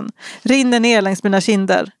ögonen. Rinner ner längs mina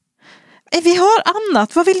kinder. Vi har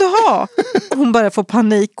annat, vad vill du ha? Hon börjar få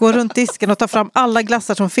panik, går runt disken och tar fram alla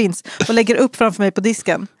glassar som finns och lägger upp framför mig på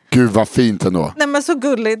disken. Gud vad fint ändå. Nej men så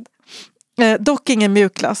gulligt. Dock ingen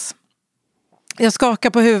mjukglass. Jag skakar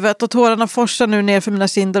på huvudet och tårarna forsar nu ner för mina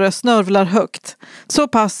kinder och jag snörvlar högt. Så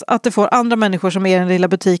pass att det får andra människor som är i den lilla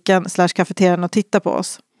butiken /kafeterian att titta på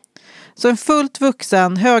oss. Så en fullt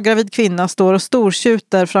vuxen, höggravid kvinna står och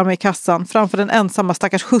stortjuter framme i kassan framför den ensamma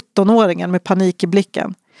stackars 17-åringen med panik i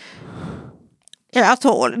blicken. Jag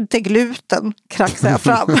tål inte gluten, kraxar jag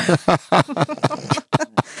fram.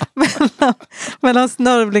 mellan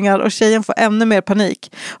snörvlingar och tjejen får ännu mer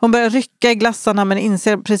panik. Hon börjar rycka i glassarna men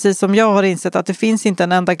inser precis som jag har insett att det finns inte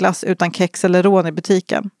en enda glass utan kex eller rån i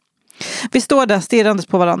butiken. Vi står där stirrandes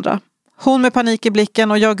på varandra. Hon med panik i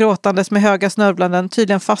blicken och jag gråtandes med höga snörvlanden,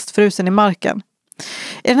 tydligen fastfrusen i marken.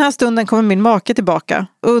 I den här stunden kommer min make tillbaka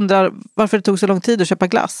och undrar varför det tog så lång tid att köpa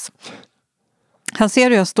glass. Han ser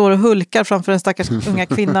hur jag står och hulkar framför den stackars unga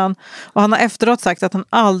kvinnan och han har efteråt sagt att han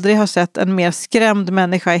aldrig har sett en mer skrämd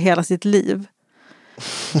människa i hela sitt liv.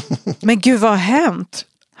 Men gud, vad har hänt?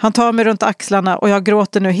 Han tar mig runt axlarna och jag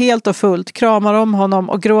gråter nu helt och fullt, kramar om honom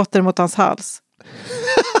och gråter mot hans hals.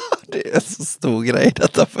 Det är så stor grej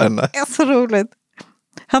detta för henne. Det är så roligt.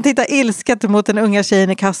 Han tittar ilsket mot den unga tjejen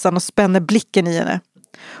i kassan och spänner blicken i henne.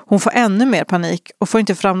 Hon får ännu mer panik och får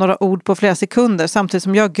inte fram några ord på flera sekunder samtidigt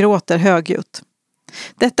som jag gråter högljutt.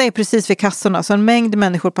 Detta är precis vid kassorna så en mängd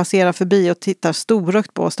människor passerar förbi och tittar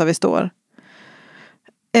storögt på oss där vi står.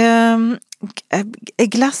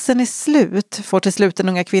 Glassen är slut, får till slut den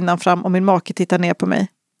unga kvinnan fram och min make tittar ner på mig.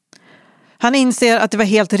 Han inser att det var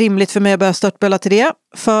helt rimligt för mig att börja störtböla till det.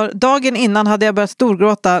 För dagen innan hade jag börjat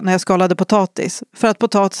storgråta när jag skalade potatis. För att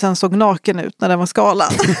potatisen såg naken ut när den var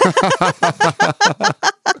skalad.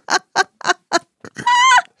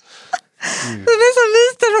 Den är så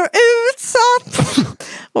liten och utsatt.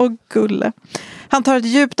 Åh gulle. Han tar ett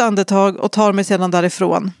djupt andetag och tar mig sedan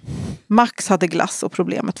därifrån. Max hade glass och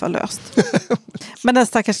problemet var löst. Men den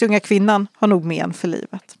stackars unga kvinnan har nog men för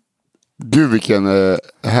livet. Gud vilken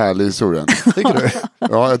härlig historia. Tycker du?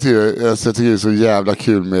 Ja, jag tycker det är så jävla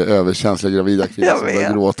kul med överkänsliga gravida kvinnor som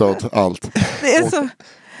börjar gråta åt allt.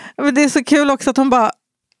 Det är så kul också att hon bara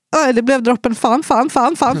det blev droppen fan,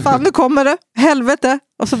 nu kommer det, helvete.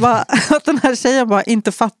 Och så bara att den här tjejen bara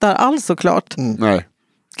inte fattar alls såklart. Nej.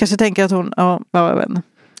 Kanske tänker att hon, jag vet inte.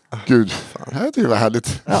 Gud, jag tycker det var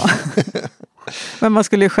härligt. Ja. Men man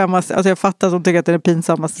skulle ju skämmas, alltså jag fattar att hon tycker att det är det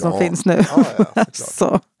pinsammaste som finns nu. Ja,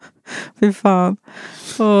 så, fy fan.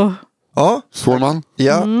 Ja, Sårman.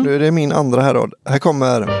 Ja, nu är det min andra här då. Här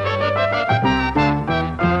kommer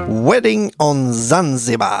Wedding on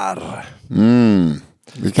Zanzibar.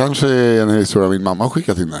 Det kanske är en historia min mamma har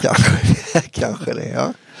skickat in här. Kanske det,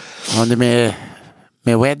 ja. Ja, det med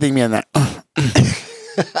wedding menar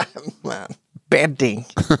Man. Bedding.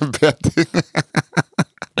 Bedding.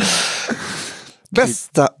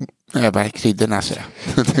 Bästa... Jag bara kryddorna så.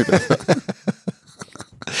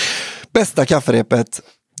 Bästa kafferepet.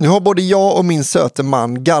 Nu har både jag och min söte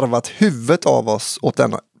man garvat huvudet av oss åt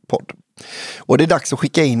denna podd. Och det är dags att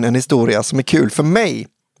skicka in en historia som är kul för mig,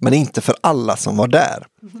 men inte för alla som var där.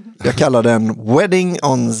 Jag kallar den Wedding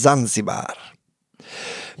on Zanzibar.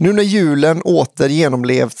 Nu när julen åter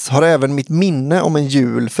genomlevts har även mitt minne om en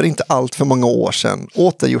jul för inte allt för många år sedan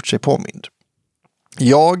återgjort sig påmind.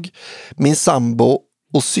 Jag, min sambo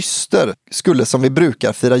och syster skulle som vi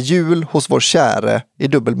brukar fira jul hos vår käre, i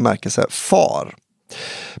dubbel bemärkelse, far.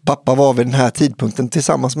 Pappa var vid den här tidpunkten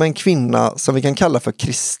tillsammans med en kvinna som vi kan kalla för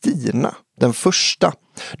Kristina, den första,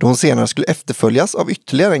 då hon senare skulle efterföljas av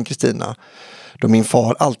ytterligare en Kristina, då min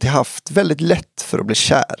far alltid haft väldigt lätt för att bli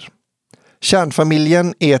kär.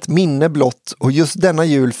 Kärnfamiljen är ett minne blott och just denna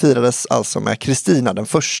jul firades alltså med Kristina den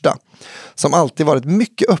första, som alltid varit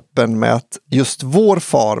mycket öppen med att just vår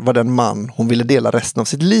far var den man hon ville dela resten av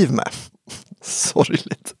sitt liv med.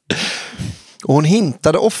 Sorgligt. Och hon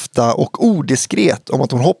hintade ofta och odiskret om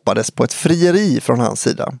att hon hoppades på ett frieri från hans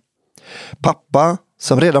sida. Pappa,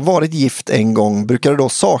 som redan varit gift en gång, brukade då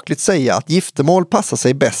sakligt säga att giftermål passar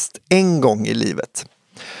sig bäst en gång i livet.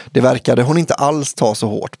 Det verkade hon inte alls ta så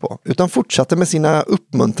hårt på, utan fortsatte med sina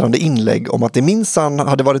uppmuntrande inlägg om att det minsann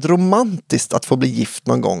hade varit romantiskt att få bli gift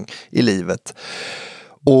någon gång i livet.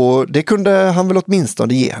 Och det kunde han väl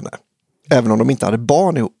åtminstone ge henne, även om de inte hade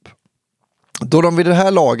barn ihop. Då de vid det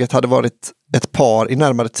här laget hade varit ett par i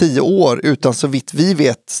närmare 10 år utan så vitt vi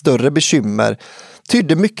vet större bekymmer,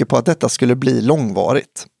 tydde mycket på att detta skulle bli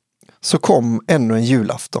långvarigt. Så kom ännu en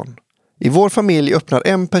julafton. I vår familj öppnar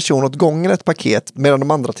en person åt gången ett paket medan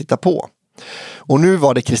de andra tittar på. Och nu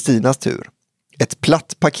var det Kristinas tur. Ett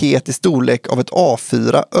platt paket i storlek av ett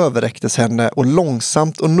A4 överräcktes henne och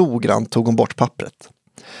långsamt och noggrant tog hon bort pappret.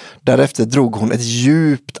 Därefter drog hon ett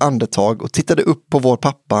djupt andetag och tittade upp på vår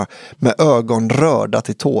pappa med ögon rörda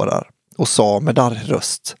till tårar och sa med darrig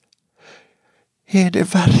röst: "Är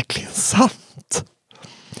det verkligen sant?"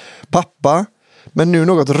 Pappa, men nu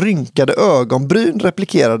något rynkade ögonbryn,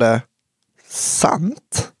 replikerade: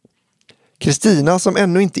 "Sant?" Kristina, som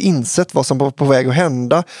ännu inte insett vad som var på väg att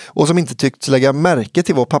hända och som inte tyckt lägga märke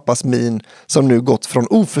till vår pappas min, som nu gått från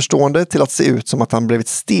oförstående till att se ut som att han blivit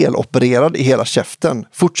stelopererad i hela käften,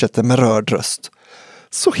 fortsätter med rörd röst: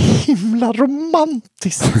 "Så himla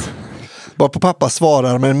romantiskt." Varpå pappa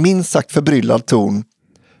svarar med en minst sagt förbryllad ton: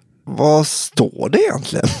 "Vad står det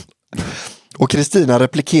egentligen?" Och Kristina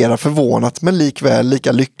replikerar förvånat men likväl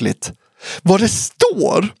lika lyckligt: "Vad det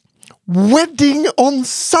står? Wedding on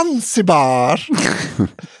Zanzibar."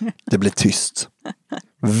 Det blir tyst.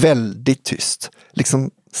 Väldigt tyst.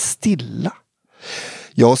 Liksom stilla.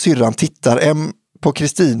 Jag och syrran tittar en på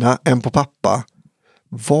Kristina, en på pappa.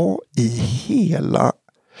 Vad i hela...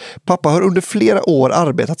 Pappa har under flera år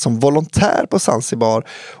arbetat som volontär på Zanzibar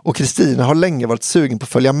och Kristina har länge varit sugen på att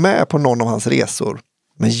följa med på någon av hans resor.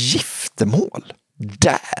 Men giftermål?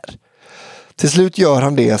 Där! Till slut gör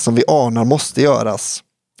han det som vi anar måste göras.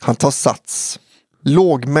 Han tar sats.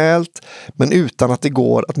 Lågmält, men utan att det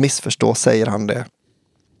går att missförstå, säger han det: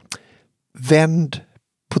 "Vänd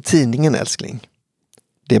på tidningen, älskling.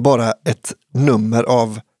 Det är bara ett nummer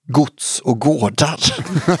av Gods och gårdar."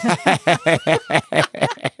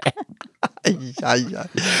 Aj.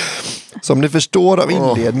 Som ni förstår av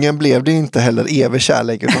inledningen blev det inte heller evig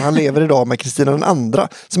kärlek, utan han lever idag med Kristina den andra,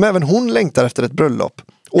 som även hon längtar efter ett bröllop.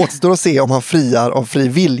 Återstår att se om han friar av fri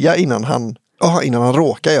vilja innan han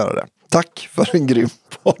råkar göra det. Tack för en grym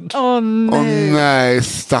podd. Åh nej,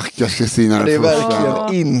 stackars Kristina. Det är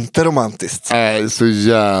verkligen inte romantiskt. Nej, så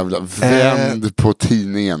jävla vänd på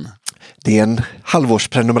tidningen. Det är en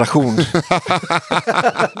halvårsprenumeration. Det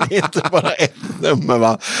är inte bara ett nummer,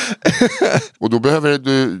 va? Och då behöver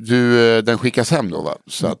du den skickas hem då, va?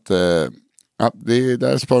 Så att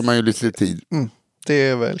där sparar man ju lite tid. Det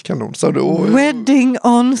är väl kanon. Så då... Wedding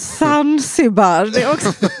on Zanzibar. Det är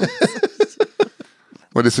också...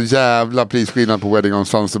 Och det är så jävla prisskillnad på Wedding on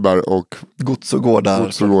Zanzibar och Gods och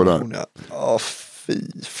gårdar. Ja, fy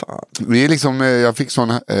fan. det är liksom, jag fick sån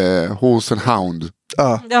Horse and Hound.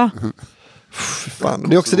 Ja. Fan.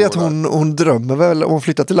 Det är också det att hon drömmer väl om hon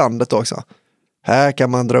flyttar till landet också. Här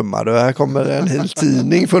kan man drömma. Då. Här kommer en hel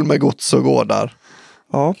tidning full med gods och gårdar.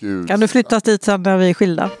 Ja. Gud. Kan du flytta dit sen när vi är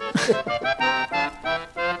skilda?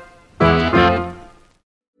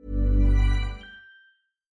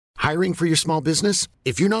 Hiring for your small business?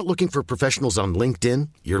 If you're not looking for professionals on LinkedIn,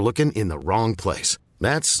 you're looking in the wrong place.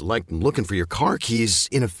 That's like looking for your car keys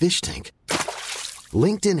in a fish tank.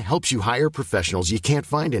 LinkedIn helps you hire professionals you can't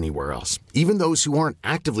find anywhere else, even those who aren't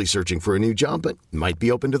actively searching for a new job but might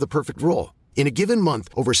be open to the perfect role. In a given month,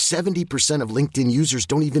 over 70% of LinkedIn users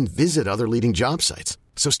don't even visit other leading job sites.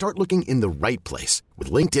 So start looking in the right place.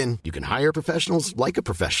 With LinkedIn, you can hire professionals like a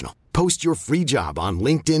professional. Post your free job on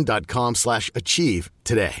linkedin.com/achieve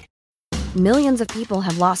today. Millions of people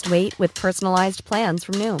have lost weight with personalized plans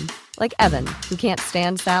from Noom. Like Evan, who can't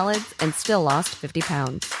stand salads and still lost 50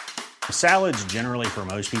 pounds. Salads generally for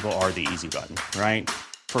most people are the easy button, right?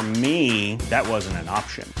 For me, that wasn't an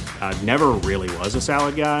option. I never really was a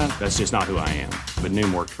salad guy. That's just not who I am. But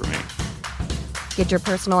Noom worked for me. Get your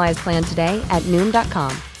personalized plan today at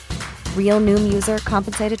Noom.com. Real Noom user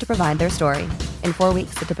compensated to provide their story. In 4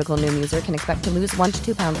 weeks, the typical Noom user can expect to lose 1 to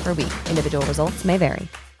 2 pounds per week. Individual results may vary.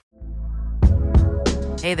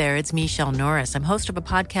 Hey there, it's Michelle Norris. I'm host of a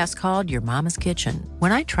podcast called Your Mama's Kitchen.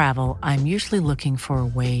 When I travel, I'm usually looking for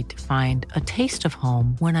a way to find a taste of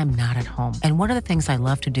home when I'm not at home. And one of the things I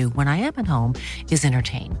love to do when I am at home is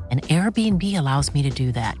entertain. And Airbnb allows me to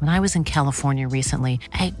do that. When I was in California recently,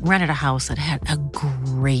 I rented a house that had a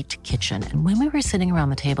great kitchen. And when we were sitting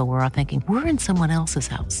around the table, we were all thinking, we're in someone else's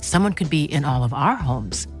house. Someone could be in all of our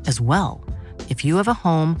homes as well. If you have a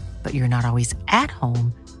home, but you're not always at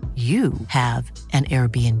home, you have an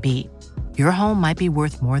Airbnb. Your home might be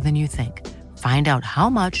worth more than you think. Find out how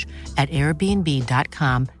much at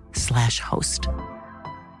airbnb.com/host.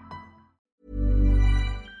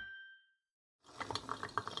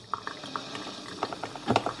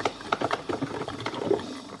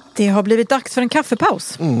 Det har blivit dags för en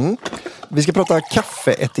kaffepaus. Vi ska prata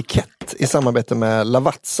kaffeetikett i samarbete med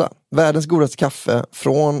Lavazza. Världens godaste kaffe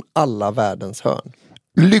från alla världens hörn.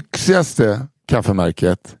 Lyxigaste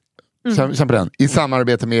kaffemärket. Känn på den. I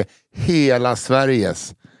samarbete med hela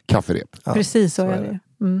Sveriges kafferep. Ja, precis så är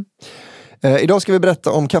det. Idag ska vi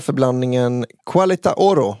berätta om kaffeblandningen Qualita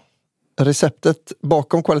Oro. Receptet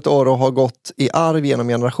bakom Qualita Oro har gått i arv genom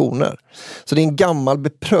generationer. Så det är en gammal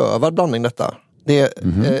beprövad blandning detta. Det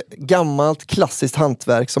är gammalt klassiskt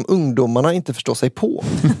hantverk som ungdomarna inte förstår sig på.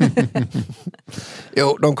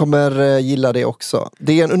 Jo, de kommer gilla det också.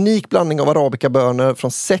 Det är en unik blandning av arabikabönor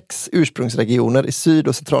från 6 ursprungsregioner i Syd-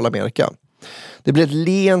 och Centralamerika. Det blir ett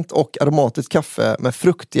lent och aromatiskt kaffe med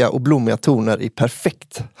fruktiga och blommiga toner i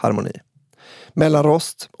perfekt harmoni.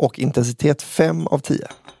 Mellanrost och intensitet 5 av 10.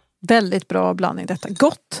 Väldigt bra blandning detta.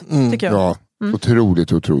 Gott, tycker jag. Ja,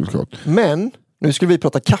 otroligt gott. Men nu skulle vi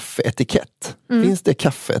prata kaffeetikett. Finns det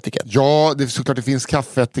kaffeetikett? Ja, det är såklart det finns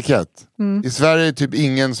kaffeetikett. I Sverige är det typ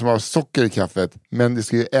ingen som har socker i kaffet, men det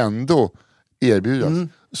ska ju ändå erbjudas.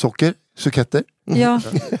 Socker, suketter. Ja,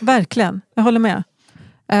 verkligen. Jag håller med.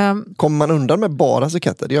 Kommer man undan med bara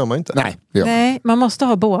suketter? Det gör man ju inte. Nej, det gör man. Nej, man måste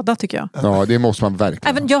ha båda tycker jag. Ja, det måste man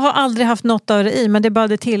verkligen. Även jag har aldrig haft något av det i, men det är bara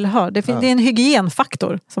det tillhör. Det är en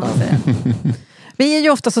hygienfaktor, som man säger. Vi är ju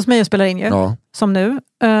ofta hos mig och spelar in ju, som nu.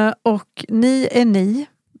 Och ni är ni.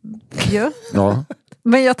 Ja.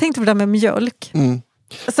 Men jag tänkte på det där med mjölk.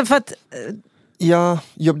 Alltså för att... Ja,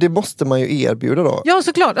 det måste man ju erbjuda då. Ja,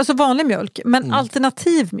 såklart. Alltså vanlig mjölk. Men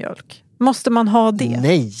alternativ mjölk. Måste man ha det?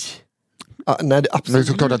 Nej. Nej, det är absolut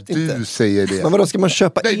inte. Det är såklart att du säger det. Men vadå, ska man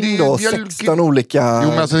köpa in då 16 olika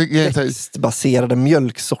växtbaserade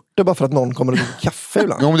mjölksorter bara för att någon kommer att dricka kaffe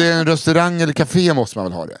ibland? Om det är en restaurang eller café måste man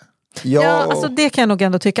väl ha det? Ja, alltså det kan jag nog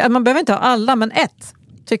ändå tycka. Man behöver inte ha alla, men ett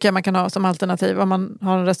tycker jag man kan ha som alternativ om man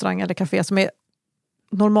har en restaurang eller café som är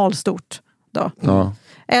normalstort. Då. Ja.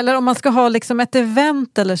 Eller om man ska ha liksom ett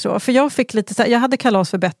event eller så. För jag fick lite så här, jag hade kalas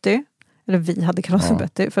för Betty. Eller vi hade kalas för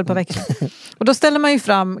Betty för ett par veckor sedan. Och då ställer man ju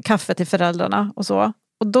fram kaffe till föräldrarna och så.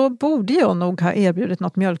 Och då borde jag nog ha erbjudit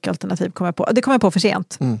något mjölkalternativ. Det kom jag på för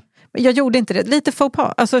sent. Men jag gjorde inte det. Lite faux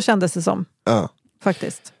pas. Alltså kändes det som. Ja.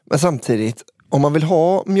 Faktiskt. Men samtidigt, om man vill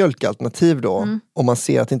ha mjölkalternativ då, om man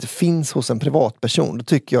ser att det inte finns hos en privatperson, då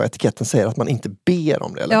tycker jag etiketten säger att man inte ber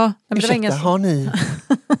om det. Eller? Ja, men ursäkta, det var har ni...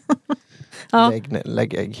 Ja.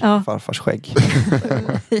 Lägg ägg, farfars skägg.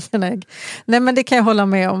 ägg. Nej, men det kan jag hålla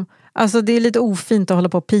med om. Alltså det är lite ofint att hålla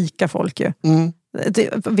på och pika folk ju.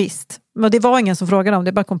 Visst. Men det var ingen som frågade om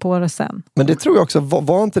det, bara kom på det sen. Men det tror jag också,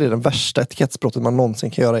 var inte det den värsta etikettsbrottet man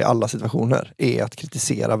någonsin kan göra i alla situationer? Är att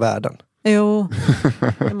kritisera världen. Jo,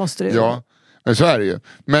 det måste det ju. Ja, men så är det ju.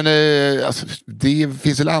 Men alltså, det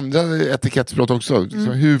finns väl andra etikettsbrott också. Så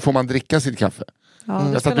hur får man dricka sitt kaffe?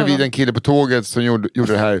 Ja, jag satt bredvid en kille på tåget som gjorde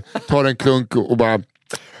det här. Tar en klunk och bara...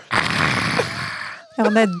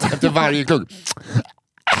 Efter varje klunk.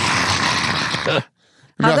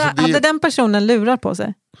 Hade den personen lurar på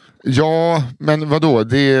sig? Ja, men vadå?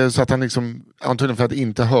 Det är så att han liksom, antagligen för att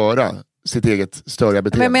inte höra sitt eget störiga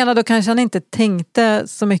beteende. Men jag menar, då kanske han inte tänkte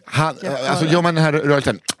så mycket. Alltså gör man den här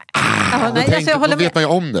rörelsen, då vet man ju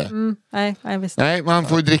om det. Nej, man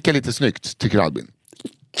får ju dricka lite snyggt, tycker Albin.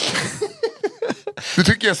 Du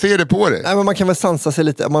tycker jag ser det på dig. Nej, men man kan väl sansa sig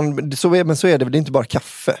lite. Men så är det inte bara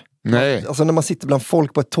kaffe. Nej. Alltså när man sitter bland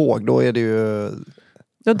folk på ett tåg, då är det ju...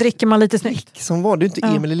 Då dricker man lite snyggt. Som var det inte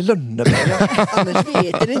Emil i Lönneberga. Annars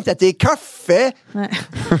vet det inte att det är kaffe. Nej.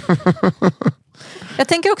 Jag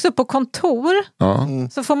tänker också på kontor.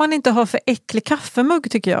 Så får man inte ha för äcklig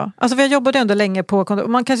kaffemugg, tycker jag. Alltså för jag jobbade ändå länge på kontor.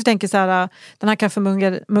 Man kanske tänker så här, den här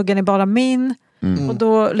kaffemuggen är bara min. Och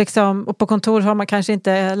då liksom, och på kontor har man kanske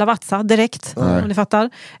inte Lavazza direkt, om ni fattar.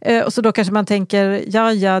 Och så då kanske man tänker,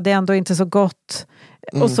 ja, det är ändå inte så gott.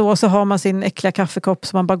 Och så har man sin äckliga kaffekopp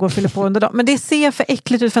som man bara går och fyller på under dagen. Men det ser för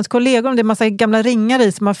äckligt ut för ens kollegor. Det är massa gamla ringar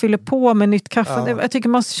i som man fyller på med nytt kaffe. Jag tycker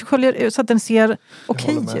man sköljer ut så att den ser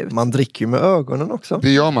okej ut. Man dricker ju med ögonen också. Det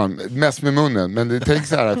gör man, mest med munnen. Men det tänk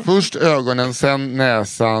så här, först ögonen, sen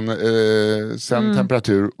näsan, sen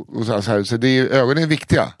temperatur. Och så här. Så ögonen är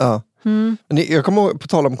viktiga. Ja. Jag kommer ihåg, på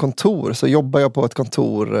tal om kontor, så jobbar jag på ett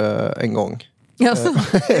kontor en gång. Jag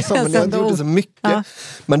gjorde så mycket.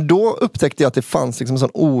 Men då upptäckte jag att det fanns liksom en sån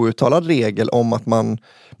outtalad regel om att man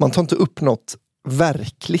tar inte upp något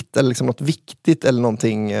verkligt eller liksom något viktigt eller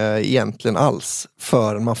någonting egentligen alls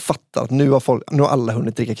förrän man fattar att nu har alla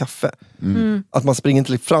hunnit dricka kaffe. Att man springer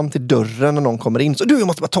inte fram till dörren när någon kommer in, så jag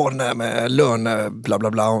måste bara ta den här med lön bla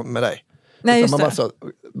bla bla med dig. Nej, just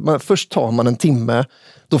först tar man en timme,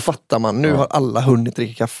 då fattar man, nu har alla hunnit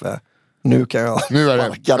dricka kaffe. Nu kan jag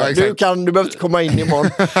sparka dig. Du behöver inte komma in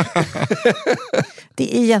imorgon.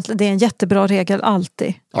 Det är en jättebra regel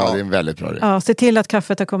alltid. Ja, det är en väldigt bra regel. Ja, se till att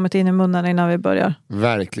kaffet har kommit in i munnen innan vi börjar.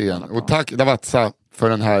 Verkligen. Och tack Lavazza för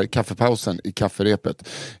den här kaffepausen i kafferepet.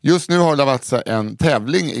 Just nu har Lavazza en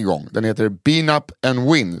tävling igång. Den heter Bean Up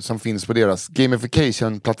and Win, som finns på deras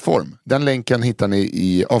gamification-plattform. Den länken hittar ni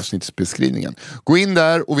i avsnittsbeskrivningen. Gå in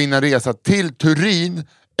där och vinna resa till Turin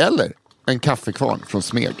eller en kaffekvarn från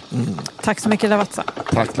Smeg. Tack så mycket Lavazza.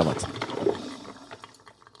 Tack Lavazza.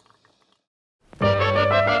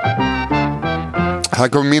 Här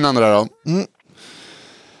kommer min andra då.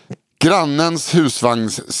 Grannens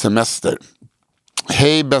husvagnssemester.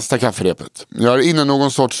 Hej bästa kafferepet. Jag är inne i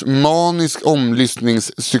någon sorts manisk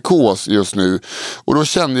omlyssningspsykos just nu. Och då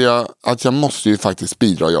kände jag att jag måste ju faktiskt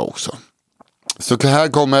bidra jag också. Så här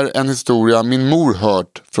kommer en historia min mor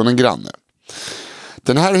hört från en granne.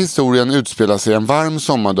 Den här historien utspelar sig en varm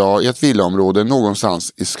sommardag i ett villaområde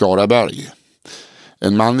någonstans i Skaraberg.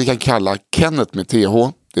 En man vi kan kalla Kenneth med TH.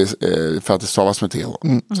 Det är för att det stavas med TH.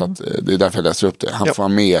 Så att, det är därför jag läser upp det. Han får vara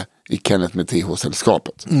med i Kenneth med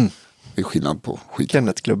TH-sällskapet. Det är skillnad på skit.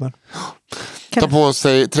 Kenneth-klubben. Tar på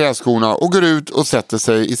sig träskorna och går ut och sätter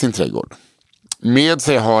sig i sin trädgård. Med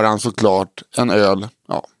sig har han såklart en öl,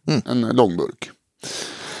 en långburk.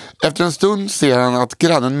 Efter en stund ser han att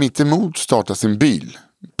grannen mitt emot startar sin bil.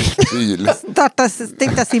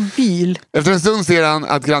 Startar sin bil. Efter en stund ser han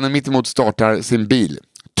att grannen mitt emot startar sin bil.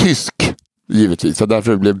 Tysk, givetvis, så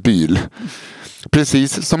därför det blev bil.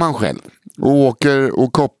 Precis som han själv. Och åker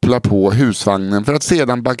och kopplar på husvagnen för att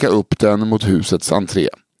sedan backa upp den mot husets entré.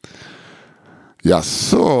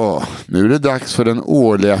 Jaså, nu är det dags för den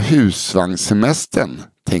årliga husvagnssemestern,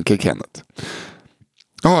 tänker Kenneth.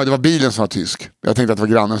 Ja, det var bilen som var tysk. Jag tänkte att det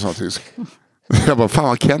var grannen som var tysk. Jag bara, fan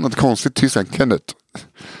vad Kenneth, konstigt tysk än Kenneth.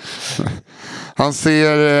 Han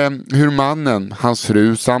ser hur mannen, hans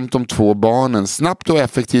fru samt de 2 barnen snabbt och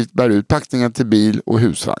effektivt bär ut packningen till bil och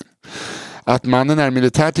husvagn. Att mannen är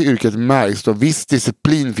militär till yrket märks då viss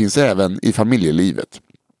disciplin finns även i familjelivet.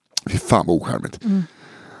 Fy fan vad ocharmigt.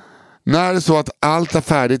 När det är så att allt är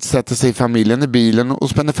färdigt sätter sig familjen i bilen och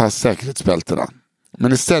spänner fast säkerhetsbältena.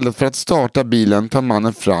 Men istället för att starta bilen tar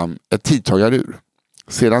mannen fram ett tidtagarur.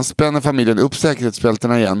 Sedan spänner familjen upp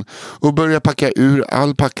säkerhetsbältena igen och börjar packa ur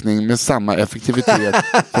all packning med samma effektivitet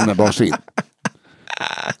som när bars in.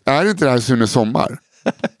 Är inte det här Sune Sommar?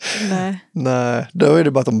 Nej, då är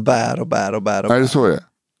det bara att de bär och bär och bär. Är det så det är?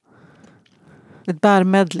 Ett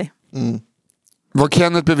bärmedley. Vad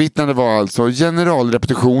Kenneth bevittnade var alltså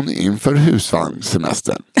generalrepetition inför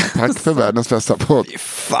husvagnssemestern. Tack för världens bästa podd.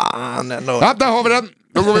 Fan ändå. Ja, där har vi den.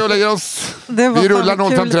 Då går vi och lägger oss. Vi rullar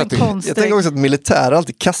 05.30. Jag tänker också att militärer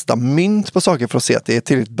alltid kastar mynt på saker för att se att det är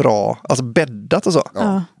tillräckligt bra, alltså bäddat och så.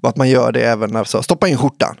 Ja. Och att man gör det även när så stoppa in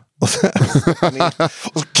skjortan. Och så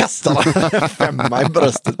kastar man en 5 i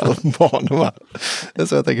bröstet på barnen. Det är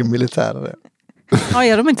så jag tänker militärer är. Ja,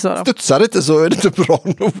 är de inte så då? Studsar inte så är det inte bra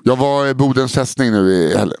nog. Jag var i Bodens fästning nu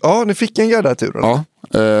i helgen. Ja, ni fick en gärdatur. Ja,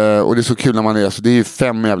 och det är så kul när man är så. Det är ju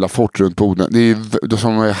 5 jävla fort runt Boden. Det är ju de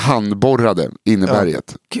som är handborrade in i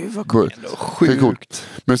berget. Gud vad coolt. Sjukt.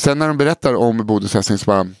 Men sen när de berättar om Bodens fästning så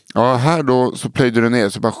bara, ja här då så plöjde du ner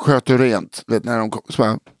så bara sköt du rent. Vet, när de kom, så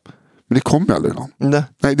bara, men det kom ju aldrig någon.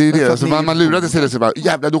 Nej, det är ju det. Alltså, man lurade sig så bara,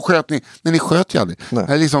 jävla då sköt ni. Nej, ni sköt ju aldrig. Nej.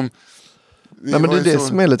 Det är liksom... Nej, men det är det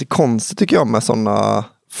som är lite konstigt tycker jag med sådana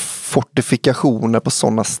fortifikationer på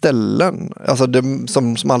sådana ställen. Alltså det,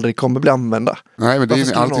 som aldrig kommer bli använda. Nej, men det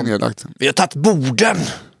är alltid nedlagt. Vi har tagit Boden!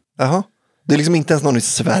 Jaha. Det är liksom inte ens någon i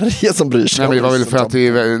Sverige som bryr sig. Nej, men det var väl för att det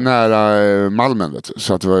är nära Malmen, vet du,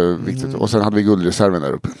 så att det var viktigt. Och sen hade vi guldreserven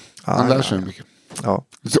där uppe. Man lär sig mycket. Ja.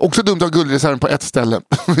 Det är också dumt att ha guldreserven på ett ställe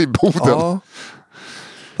i Boden. Ja.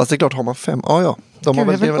 Fast det är klart, har man 5. Ja. De har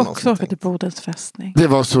väl också till Bodens fästning. Det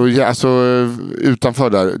var så, alltså utanför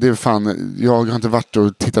där, det är fan, jag har inte varit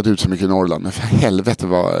och tittat ut så mycket i Norrland, men för helvete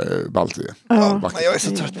vad ballt det är. Ja, jag är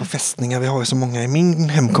så trött på fästningar, vi har ju så många i min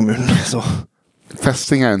hemkommun. Så.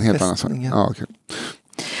 Fästningar är en helt annan sak. Ja,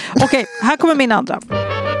 Okej, här kommer min andra.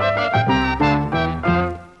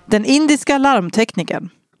 Den indiska larmteknikern.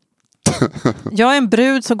 Jag är en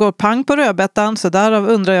brud som går pang på rödbetan, så därav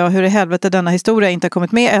undrar jag hur i helvete denna historia inte har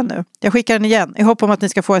kommit med ännu. Jag skickar den igen i hopp om att ni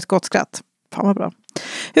ska få ett gott skratt. Fan vad bra.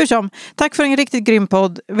 Hur som, tack för en riktigt grym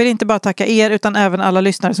podd. Vill inte bara tacka er utan även alla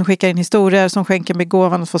lyssnare som skickar in historier som skänker mig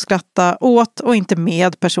gåvan att få skratta åt och inte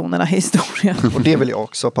med personerna i historien. Och det vill jag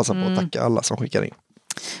också passa på att tacka alla som skickar in.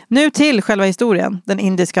 Nu till själva historien, den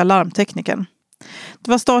indiska larmteknikern.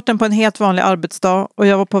 Det var starten på en helt vanlig arbetsdag och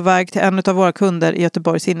jag var på väg till en av våra kunder i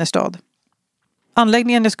Göteborgs innerstad.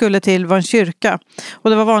 Anläggningen jag skulle till var en kyrka och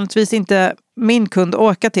det var vanligtvis inte min kund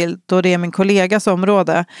åka till då det är min kollegas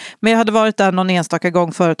område, men jag hade varit där någon enstaka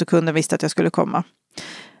gång förut och kunden visste att jag skulle komma.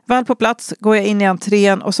 Väl på plats går jag in i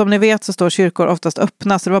entrén och som ni vet så står kyrkor oftast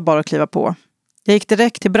öppna så det var bara att kliva på. Jag gick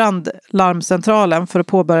direkt till brandlarmcentralen för att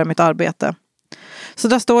påbörja mitt arbete. Så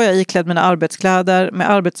där står jag iklädd mina arbetskläder med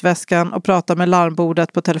arbetsväskan och pratar med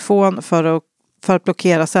larmbordet på telefon för att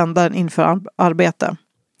blockera sändaren inför arbete.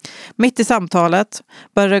 Mitt i samtalet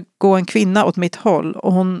börjar det gå en kvinna åt mitt håll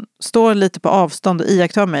och hon står lite på avstånd och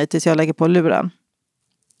iakttar mig tills jag lägger på luren.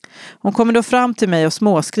 Hon kommer då fram till mig och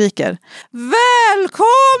småskriker: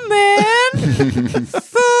 Välkommen!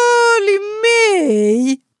 Följ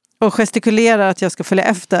mig! Och gestikulerar att jag ska följa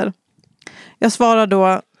efter. Jag svarar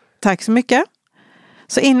då: Tack så mycket.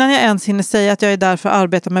 Så innan jag ens hinner säga att jag är där för att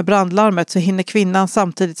arbeta med brandlarmet så hinner kvinnan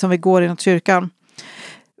samtidigt som vi går inåt kyrkan: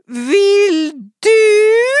 Vill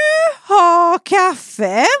du ha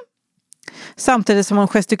kaffe? Samtidigt som hon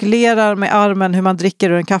gestikulerar med armen hur man dricker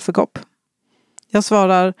ur en kaffekopp. Jag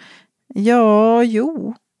svarar: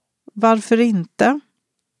 Jo, varför inte?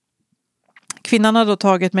 Kvinnan har då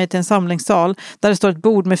tagit mig till en samlingssal där det står ett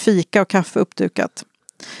bord med fika och kaffe uppdukat.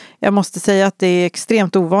 Jag måste säga att det är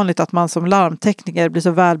extremt ovanligt att man som larmtekniker blir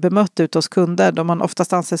så väl bemött ut hos kunder då man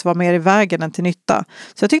oftast anses vara mer i vägen än till nytta.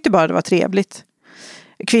 Så jag tyckte bara det var trevligt.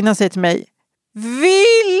 Kvinnan säger till mig: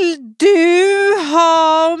 Vill du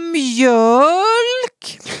ha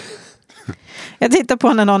mjölk? Jag tittar på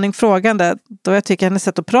henne en aning frågande då jag tycker hennes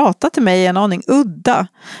sätt att prata till mig är en aning udda.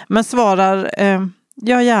 Men svarar: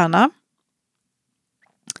 Ja, gärna.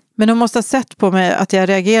 Men hon måste ha sett på mig att jag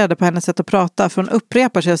reagerade på hennes sätt att prata, för hon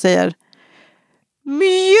upprepar sig och säger: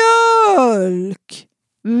 Mjölk!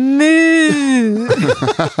 Mu!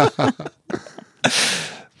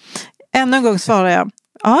 Ännu en gång svarar jag: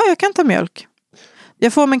 Ja, jag kan ta mjölk.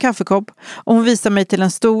 Jag får min kaffekopp och hon visar mig till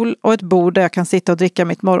en stol och ett bord där jag kan sitta och dricka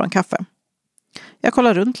mitt morgonkaffe. Jag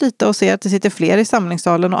kollar runt lite och ser att det sitter fler i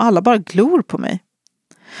samlingssalen och alla bara glor på mig.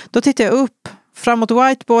 Då tittar jag upp framåt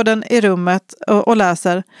whiteboarden i rummet och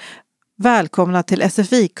läser välkomna till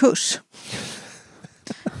SFI-kurs.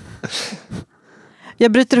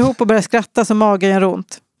 Jag bryter ihop och börjar skratta så magen gör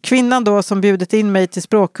ont. Kvinnan då som bjudit in mig till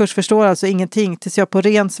språkkurs förstår alltså ingenting tills jag på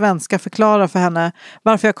ren svenska förklarar för henne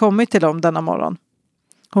varför jag kommit till dem denna morgon.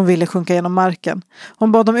 Hon ville sjunka genom marken.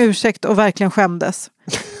 Hon bad om ursäkt och verkligen skämdes.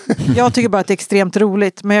 Jag tycker bara att det är extremt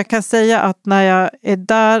roligt, men jag kan säga att när jag är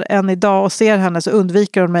där än idag och ser henne så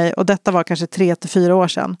undviker hon mig, och detta var kanske 3 till 4 år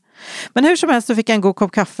sedan. Men hur som helst så fick jag en god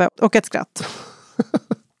kopp kaffe och ett skratt.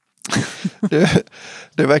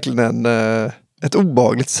 Det är verkligen ett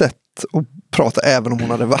obehagligt sätt att prata även om hon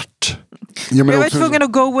hade varit. Ja, men jag var också... tvungen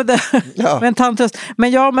att go with it med en tandtröst.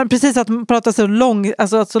 Men precis att man pratar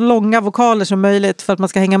så långa vokaler som möjligt för att man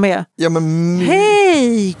ska hänga med. Ja, men...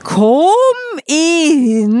 Hej, kom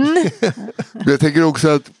in! Jag tänker också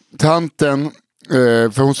att tanten,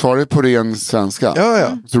 för hon svarar på ren svenska.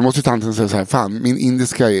 Ja. Så då måste tanten säga så här: fan, min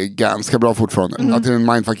indiska är ganska bra fortfarande. Att det är en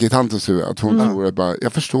mindfuck i tantens huvud. Att hon tror att bara,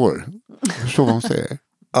 jag förstår vad hon säger.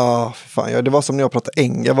 Ja, fan. Ja, det var som när jag pratade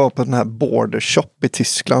engelska. Jag var på den här border shop i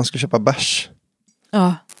Tyskland och skulle köpa bärs.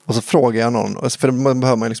 Ja. Och så frågade jag någon, för då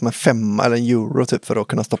behöver man liksom en 5 eller en euro typ för att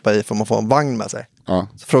kunna stoppa i, för man får en vagn med sig. Ja.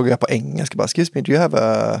 Så frågade jag på engelska bara, excuse me, do you have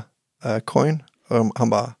a coin? Och han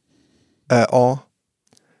bara, ja,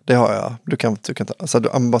 det har jag. Du kan ta. Så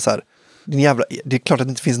han bara så här, det är klart att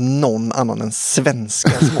det inte finns någon annan än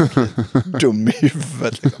svenska som är dum i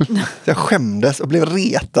huvudet. Liksom. Jag skämdes och blev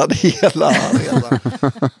retad hela redan.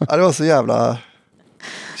 Ja, det var så jävla...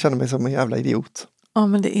 Jag kände mig som en jävla idiot. Ja,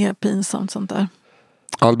 men det är pinsamt sånt där.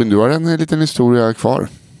 Albin, du har en liten historia kvar.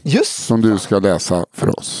 Just. Som du ska läsa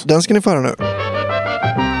för oss. Den ska ni få höra nu.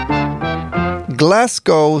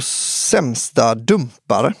 Glasgows sämsta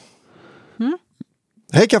dumpare.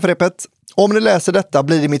 Hej kafferepet. Om ni läser detta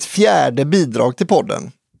blir det mitt 4:e bidrag till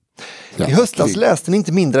podden. I höstas läste ni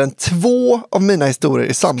inte mindre än 2 av mina historier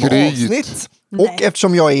i samma avsnitt. Och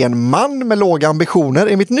eftersom jag är en man med låga ambitioner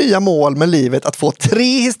är mitt nya mål med livet att få 3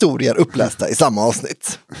 historier upplästa i samma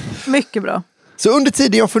avsnitt. Mycket bra. Så under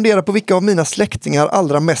tiden jag funderar på vilka av mina släktingar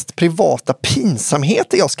allra mest privata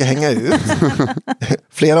pinsamheter jag ska hänga ut.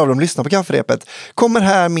 Flera av dem lyssnar på kafferepet. Kommer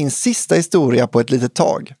här min sista historia på ett litet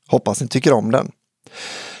tag. Hoppas ni tycker om den.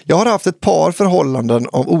 Jag har haft ett par förhållanden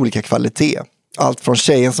av olika kvalitet. Allt från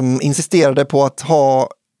tjejen som insisterade på att ha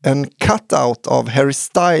en cutout av Harry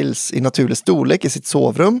Styles i naturlig storlek i sitt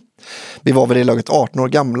sovrum. Vi var väl i laget 18 år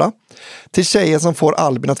gamla. Till tjejen som får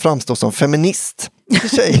Albin att framstå som feminist. Till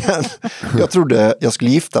tjejen jag trodde jag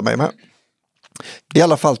skulle gifta mig med. I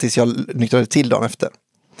alla fall tills jag nyktrade till dagen efter.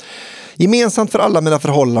 Gemensamt för alla mina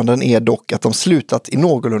förhållanden är dock att de slutat i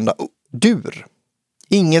någorlunda dur.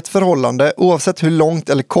 Inget förhållande, oavsett hur långt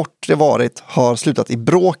eller kort det varit, har slutat i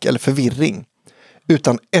bråk eller förvirring.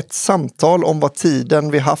 Utan ett samtal om vad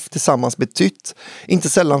tiden vi haft tillsammans betytt, inte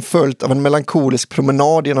sällan följt av en melankolisk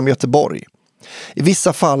promenad genom Göteborg. I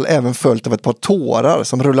vissa fall även följt av ett par tårar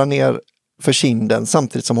som rullar ner för kinden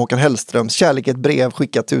samtidigt som Håkan Hellströms Kärlek ett brev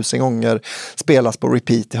skickat 1000 gånger spelas på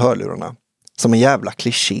repeat i hörlurarna. Som en jävla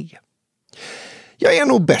kliché. Jag är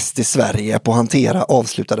nog bäst i Sverige på att hantera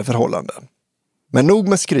avslutade förhållanden. Men nog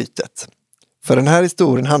med skrytet. För den här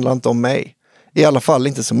historien handlar inte om mig. I alla fall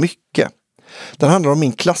inte så mycket. Den handlar om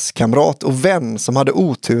min klasskamrat och vän som hade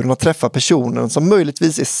oturen att träffa personen som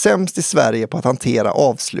möjligtvis är sämst i Sverige på att hantera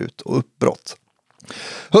avslut och uppbrott.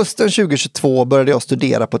 Hösten 2022 började jag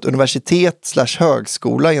studera på ett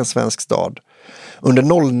universitet/högskola i en svensk stad. Under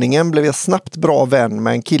nollningen blev jag snabbt bra vän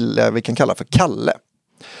med en kille vi kan kalla för Kalle.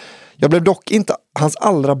 Jag blev dock inte hans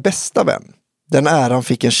allra bästa vän. Den äran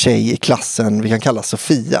fick en tjej i klassen vi kan kalla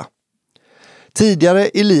Sofia. Tidigare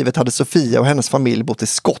i livet hade Sofia och hennes familj bott i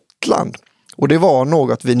Skottland. Och det var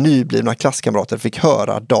något vi nyblivna klasskamrater fick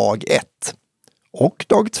höra dag 1. Och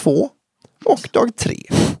dag 2. Och dag 3.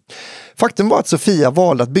 Faktum var att Sofia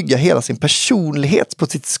valde att bygga hela sin personlighet på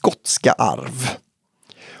sitt skotska arv.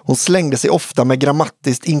 Hon slängde sig ofta med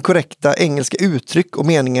grammatiskt inkorrekta engelska uttryck och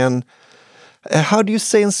meningen "How do you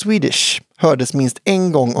say in Swedish?" hördes minst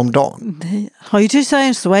en gång om dagen. How do you say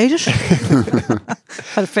in Swedish?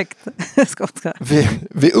 Perfekt. Skotska.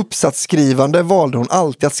 Vid uppsatsskrivande valde hon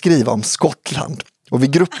alltid att skriva om Skottland. Och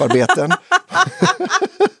vid grupparbeten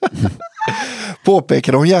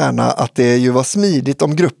påpekade hon gärna att det ju var smidigt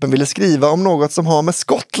om gruppen ville skriva om något som har med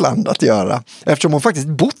Skottland att göra. Eftersom hon faktiskt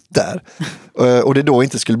bott där. Och det då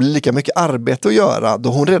inte skulle bli lika mycket arbete att göra då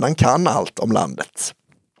hon redan kan allt om landet.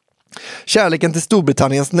 Kärleken till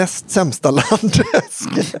Storbritanniens näst sämsta land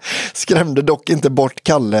skrämde dock inte bort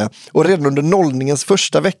Kalle och redan under nollningens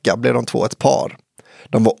första vecka blev de två ett par.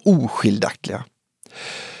 De var oskiljaktiga.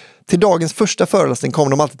 Till dagens första föreläsning kom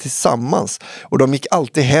de alltid tillsammans och de gick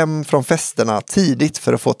alltid hem från festerna tidigt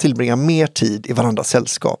för att få tillbringa mer tid i varandras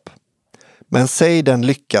sällskap. Men säg den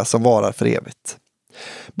lycka som varar för evigt.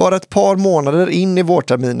 Bara ett par månader in i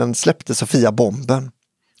vårterminen släppte Sofia bomben.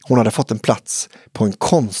 Hon hade fått en plats på en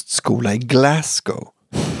konstskola i Glasgow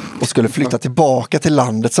och skulle flytta tillbaka till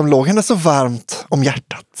landet som låg henne så varmt om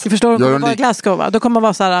hjärtat. Du förstår, hon kommer vara i Glasgow, va? Då kommer man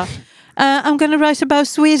vara så här... I'm gonna write about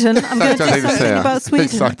Sweden. I'm gonna do something about Sweden.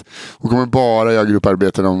 Exakt. Hon kommer bara göra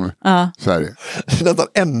grupparbeten om Sverige. Det är nästan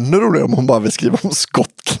ännu roligare om hon bara vill skriva om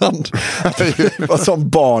Skottland. Det var som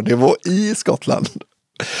barnnivå i Skottland.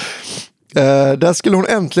 Där skulle hon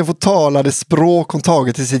äntligen få tala det språk hon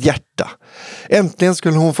tagit till sitt hjärta. Äntligen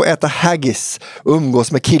skulle hon få äta haggis och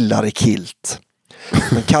umgås med killar i kilt.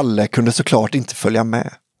 Men Kalle kunde såklart inte följa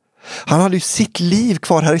med. Han hade ju sitt liv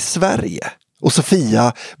kvar här i Sverige. Och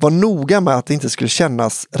Sofia var noga med att det inte skulle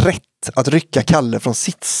kännas rätt att rycka Kalle från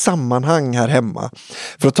sitt sammanhang här hemma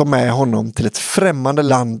för att ta med honom till ett främmande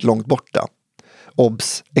land långt borta.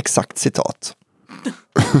 Obs, exakt citat.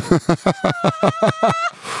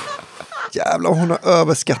 Jävlar, hon har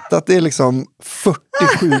överskattat. Det är liksom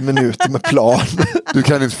 47 minuter med plan. Du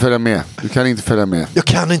kan inte följa med. Jag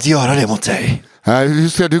kan inte göra det mot dig. Nej, hur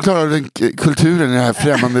ska du klara den kulturen i det här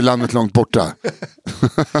främmande landet långt borta?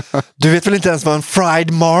 Du vet väl inte ens vad en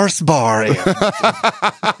fried Mars bar är?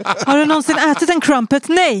 Har du någonsin ätit en crumpet?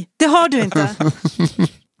 Nej, det har du inte.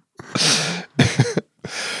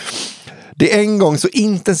 Det en gång så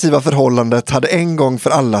intensiva förhållandet hade en gång för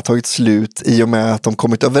alla tagit slut i och med att de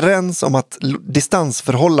kommit överens om att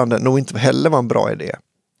distansförhållande nog inte heller var en bra idé.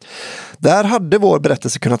 Där hade vår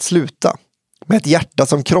berättelse kunnat sluta. Med ett hjärta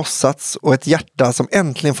som krossats och ett hjärta som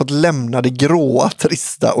äntligen fått lämna det gråa,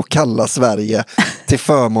 trista och kalla Sverige till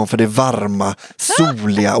förmån för det varma,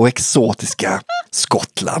 soliga och exotiska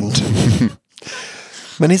Skottland.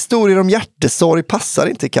 Men historier om hjärtesorg passar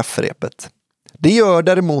inte i kafferepet. Det gör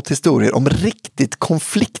däremot historier om riktigt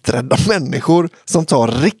konflikträdda människor som tar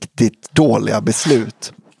riktigt dåliga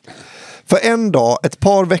beslut. För en dag, ett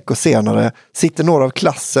par veckor senare, sitter några av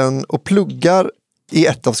klassen och pluggar i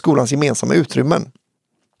ett av skolans gemensamma utrymmen.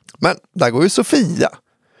 Men där går ju Sofia.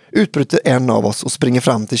 Utbryter en av oss och springer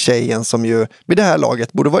fram till tjejen som ju vid det här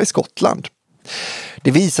laget borde vara i Skottland.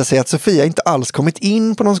 Det visar sig att Sofia inte alls kommit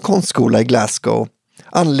in på någon konstskola i Glasgow.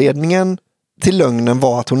 Anledningen till lögnen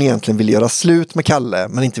var att hon egentligen ville göra slut med Kalle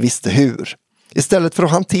men inte visste hur. Istället för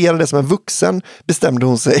att hantera det som en vuxen bestämde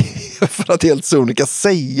hon sig för att helt sonika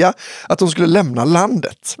säga att hon skulle lämna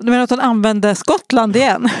landet. Du menar att hon använde Skottland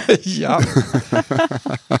igen? Ja.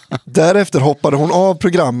 Därefter hoppade hon av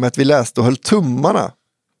programmet vi läste och höll tummarna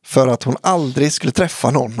för att hon aldrig skulle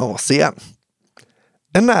träffa någon av oss igen.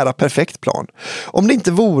 En nära perfekt plan. Om det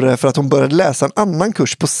inte vore för att hon började läsa en annan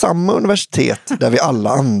kurs på samma universitet där vi alla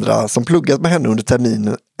andra som pluggat med henne under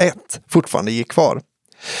terminen 1 fortfarande gick kvar.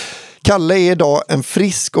 Kalle är idag en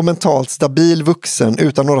frisk och mentalt stabil vuxen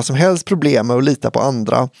utan några som helst problem med att lita på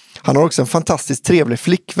andra. Han har också en fantastiskt trevlig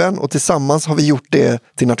flickvän och tillsammans har vi gjort det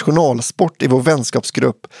till nationalsport i vår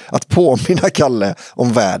vänskapsgrupp att påminna Kalle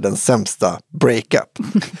om världens sämsta breakup.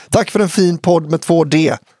 Tack för en fin podd med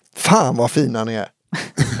 2D. Fan vad fina ni är.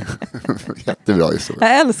 Jättebra historia.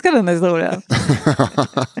 Jag älskar den historien.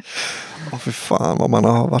 För fan vad man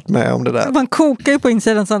har varit med om det där. Man kokar ju på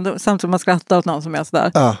insidan samtidigt som man skrattar åt någon som är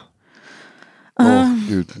sådär. Ja.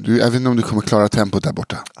 Gud. Jag vet inte om du kommer klara tempot där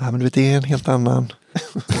borta. Ja, men du vet, det är en helt annan.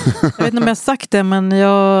 Jag vet inte om jag har sagt det, men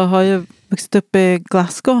jag har ju vuxit upp i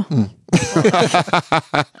Glasgow.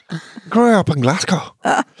 Grow up in Glasgow.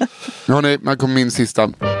 Hörrni, här kommer min sista.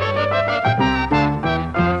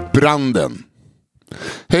 Branden.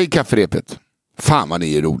 Hej kafferepet. Fan vad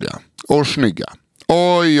ni är roliga. Och snygga.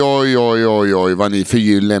 Oj vad ni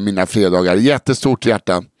förgyller mina fredagar. Jättestort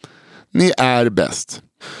hjärta. Ni är bäst.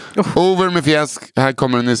 Over med fjäsk. Här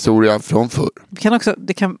kommer en historia från förr.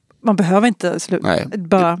 Man behöver inte sluta. Nej.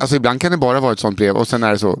 Alltså ibland kan det bara vara ett sånt brev och sen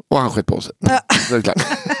är det så. Och han skett på sig. Det är klart.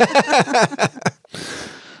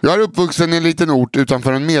 Jag är uppvuxen i en liten ort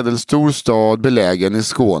utanför en medelstor stad belägen i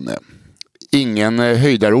Skåne. Ingen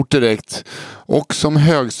höjdarort direkt. Och som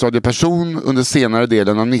högstadieperson under senare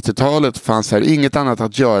delen av 90-talet fanns här inget annat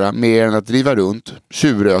att göra mer än att driva runt,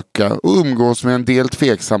 tjuvröka och umgås med en del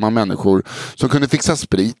tveksamma människor som kunde fixa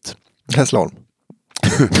sprit. Hässleholm.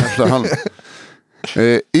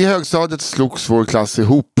 I högstadiet slogs vår klass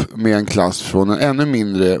ihop med en klass från en ännu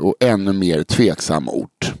mindre och ännu mer tveksam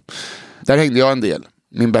ort. Där hängde jag en del.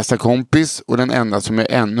 Min bästa kompis och den enda som jag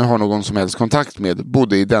ännu har någon som helst kontakt med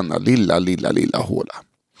bodde i denna lilla håla.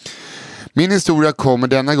 Min historia kommer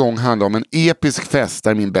denna gång handla om en episk fest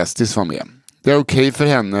där min bästis var med. Det är okej för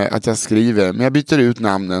henne att jag skriver, men jag byter ut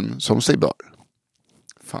namnen som sig bör.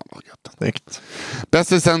 Fan vad gött.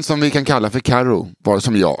 Bästisen som vi kan kalla för Karo var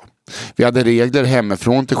som jag. Vi hade regler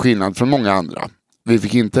hemifrån till skillnad från många andra. Vi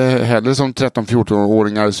fick inte heller som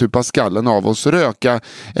 13-14-åringar supa skallen av oss, röka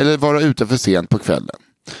eller vara ute för sent på kvällen.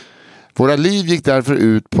 Våra liv gick därför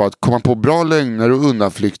ut på att komma på bra lögner och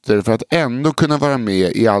undanflykter för att ändå kunna vara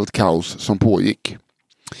med i allt kaos som pågick.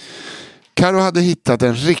 Karo hade hittat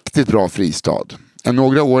en riktigt bra fristad. En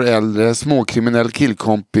några år äldre småkriminell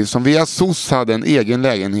killkompis som via SOS hade en egen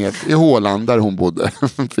lägenhet i Håland där hon bodde.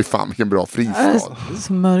 Fy fan vilken bra fristad.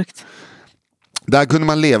 Så mörkt. Där kunde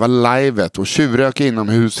man leva livet och tjuvröka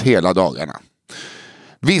inomhus hela dagarna.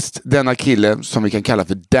 Visst, denna kille som vi kan kalla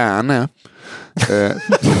för Danne.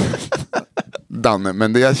 Danne,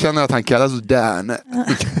 men jag känner att han kallas Danne.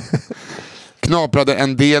 Knaprade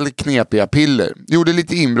en del knepiga piller. Gjorde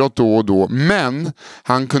lite inbrott då och då. Men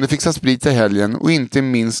han kunde fixa sprit i helgen och inte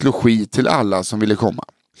minst slå skit till alla som ville komma.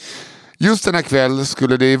 Just denna kväll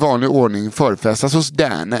skulle det i vanlig ordning förfästas hos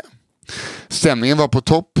Danne. Stämningen var på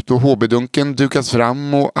topp då HB-dunken dukas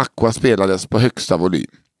fram och Aqua spelades på högsta volym.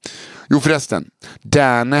 Jo förresten,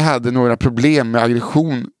 Danne hade några problem med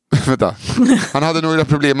aggression. Han hade några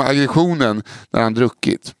problem med aggressionen när han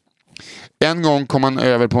druckit. En gång kom han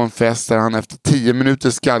över på en fest där han efter 10 minuter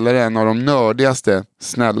skallade en av de nördigaste,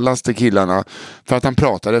 snällaste killarna för att han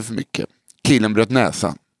pratade för mycket. Killen bröt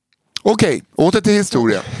näsan. Okej, åter till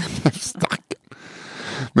historia.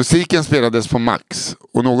 Musiken spelades på max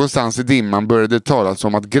och någonstans i dimman började det talas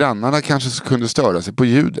om att grannarna kanske kunde störa sig på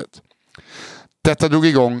ljudet. Detta drog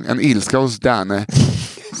igång en ilska hos Danne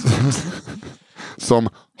som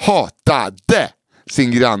hatade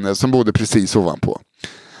sin granne som bodde precis ovanpå.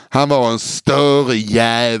 Han var en störig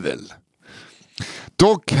jävel.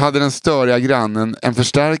 Dock hade den störiga grannen en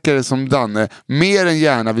förstärkare som Danne mer än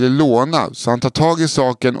gärna ville låna, så han tar tag i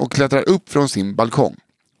saken och klättrar upp från sin balkong.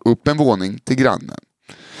 Upp en våning till grannen.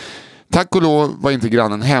 Tack och lov var inte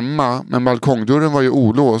grannen hemma, men balkongdörren var ju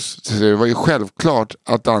olåst, så det var ju självklart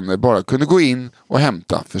att Danne bara kunde gå in och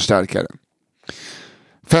hämta förstärkaren.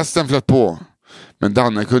 Festen flöt på, men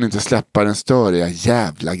Danne kunde inte släppa den störiga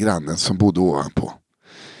jävla grannen som bodde ovanpå.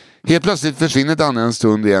 Helt plötsligt försvinner Danne en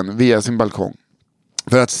stund igen via sin balkong.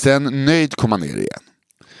 För att sen nöjd komma ner igen.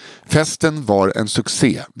 Festen var en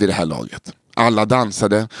succé vid det här laget. Alla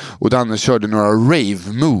dansade och Danne körde några rave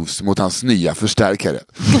moves mot hans nya förstärkare.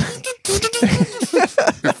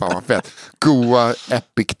 Fan vad fett. Goa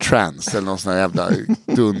epic trance eller någon sån här jävla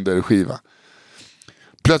dunderskiva.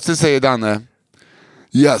 Plötsligt säger Danne: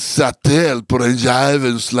 jag satte eld på den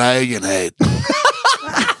jävelns lägenhet.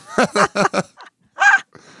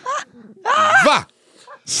 Va?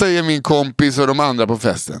 Säger min kompis och de andra på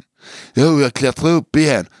festen. Jo, jag klättrar upp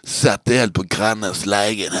igen. Satte eld på grannens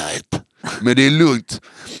lägenhet. Men det är lugnt.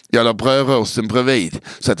 Jag la brödrosten bredvid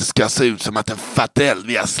så att det ska se ut som att den fatt eld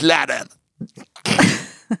via sladden.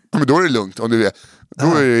 Men då är det lugnt om du vet.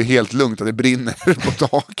 Då är det helt lugnt att det brinner på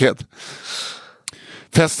taket.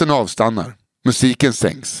 Festen avstannar. Musiken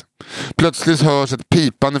sänks. Plötsligt hörs ett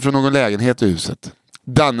pipande från någon lägenhet i huset.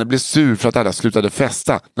 Danne blir sur för att alla slutade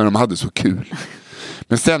festa när de hade så kul.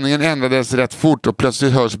 Men stämningen ändrades rätt fort och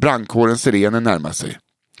plötsligt hörs brandkårens sirener närma sig.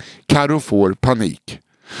 Karo får panik.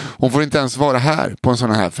 Hon får inte ens vara här på en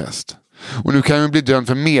sån här fest. Och nu kan hon bli dömd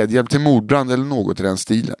för medhjälp till mordbrand eller något i den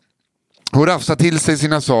stilen. Hon rafsar till sig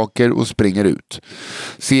sina saker och springer ut.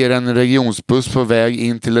 Ser en regionsbuss på väg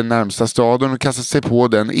in till den närmsta staden och kastar sig på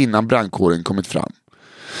den innan brandkåren kommit fram.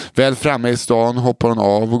 Väl framme i stan hoppar hon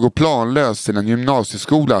av och går planlöst till en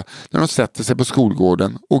gymnasieskola där hon sätter sig på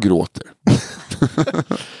skolgården och gråter.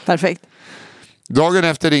 Perfekt. Dagen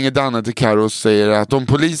efter ringer Danne till Karo och säger att om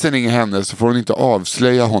polisen ringer henne så får hon inte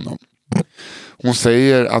avslöja honom. Hon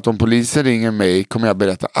säger att om polisen ringer mig kommer jag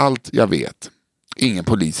berätta allt jag vet. Ingen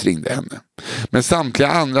polis ringde henne. Men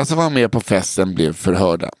samtliga andra som var med på festen blev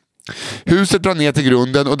förhörda. Huset brann ner till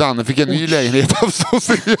grunden och Danne fick en ny lägenhet av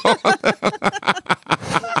socialen.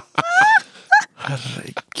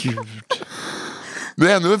 Herregud.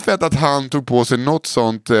 Det är ändå fett att han tog på sig något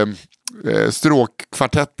sånt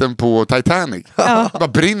stråkkvartetten på Titanic.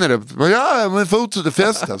 Vad brinner det? Ja, men fortsätter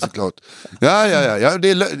festa såklart. Ja,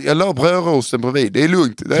 jag la brödrosten bredvid. Det är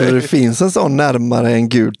lugnt. Det finns en sån närmare en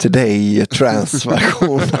gud till dig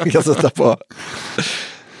transversion man kan sätta på.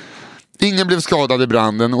 Ingen blev skadad i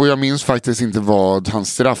branden och jag minns faktiskt inte vad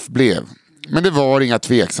hans straff blev. Men det var inga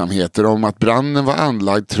tveksamheter om att branden var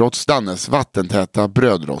anlagd trots Dannes vattentäta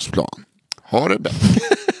brödrostplan. Ha det bättre.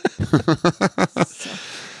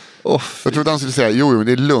 Jag trodde han skulle säga, jo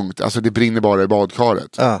det är lugnt, alltså det brinner bara i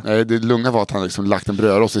badkaret. Det lugna var att han liksom lagt en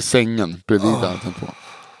brödrost i sängen bredvid på.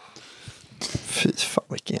 Fy fan,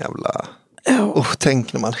 vilken jävla...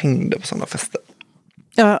 tänk när man hängde på sådana fester.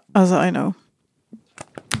 Ja, alltså I know.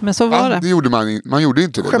 Men så var det. Det gjorde man gjorde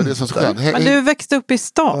inte det. Men det är så skönt. Men du växte upp i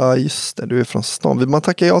stan. Ja, just det. Du är från stan. Man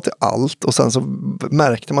tackar ja till allt. Och sen så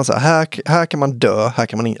märkte man så här kan man dö, här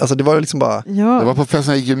kan man inte. Alltså det var liksom bara... Ja. Jag var på fest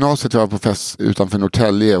när jag gick i gymnasiet. Jag var på fest utanför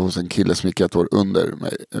Norrtälje hos en kille som gick ett år under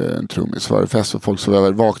mig. En trummis. Var det fest för folk som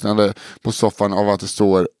var vaknade på soffan av att det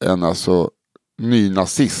står en ny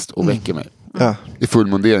nazist och väcker mig. Ja. I full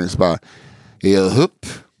mundering så bara... Upp.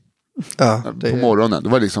 Ja, på morgonen. Det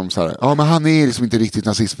var liksom så här. Ja, men han är liksom inte riktigt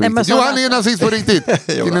nazist på riktigt. Jo, han är nazist på riktigt.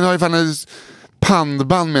 Killen har ju fan en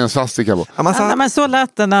pannband med en svastika på. Ja, men så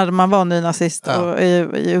lät det när man var ny nazist och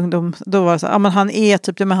i ungdom. Då var det så här, men han är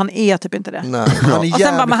typ det, men han är typ inte det. Nej, han är och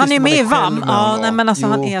sen bara, men han är med i VAM. Ja, nej, men alltså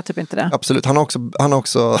han är typ inte det. Absolut, han har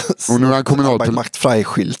också och nu är han kommunalpolitiker.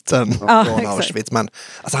 Machtfrei-skylten från Auschwitz. Men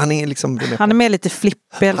alltså, han är liksom... Han är med lite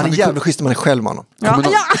flippig. Han är jävligt schysst om man är själv med honom.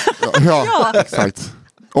 Ja, exakt.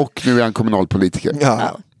 Och nu är han kommunalpolitiker.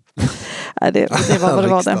 Ja. Det var vad det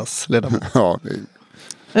var det. Ja,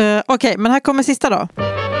 Okej, men här kommer sista då.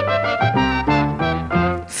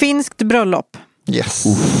 Finskt bröllop. Yes.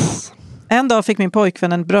 En dag fick min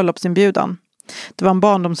pojkvän en bröllopsinbjudan. Det var en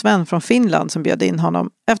barndomsvän från Finland som bjöd in honom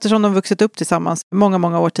eftersom de vuxit upp tillsammans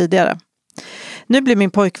många år tidigare. Nu blir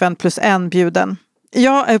min pojkvän +1 bjuden.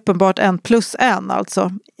 Jag är uppenbart en +1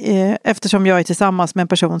 alltså, eftersom jag är tillsammans med en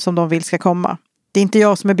person som de vill ska komma. Det är inte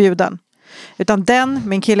jag som är bjuden. Utan den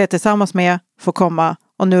min kille är tillsammans med får komma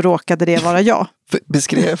och nu råkade det vara jag.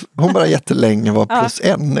 Beskrev hon bara jättelänge vad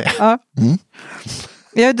 +1 är. Ja.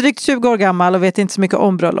 Jag är drygt 20 år gammal och vet inte så mycket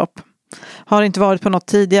om bröllop. Har inte varit på något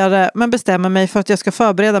tidigare men bestämmer mig för att jag ska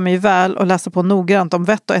förbereda mig väl och läsa på noggrant om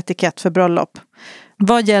vett och etikett för bröllop.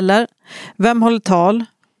 Vad gäller? Vem håller tal?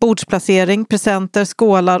 Bordsplacering, presenter,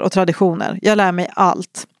 skålar och traditioner. Jag lär mig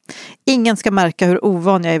allt. Ingen ska märka hur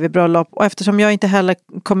ovan jag är vid bröllop och eftersom jag inte heller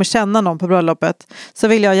kommer känna någon på bröllopet så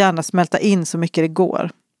vill jag gärna smälta in så mycket det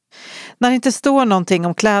går. När det inte står någonting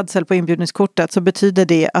om klädsel på inbjudningskortet så betyder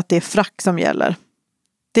det att det är frack som gäller.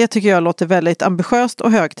 Det tycker jag låter väldigt ambitiöst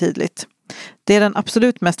och högtidligt. Det är den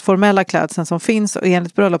absolut mest formella klädseln som finns och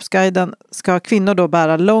enligt bröllopsguiden ska kvinnor då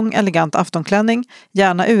bära lång elegant aftonklänning,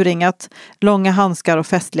 gärna urringat, långa handskar och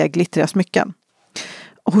festliga glittriga smycken.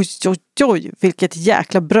 Oj, vilket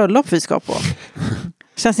jäkla bröllop vi ska på.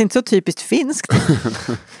 Känns inte så typiskt finskt.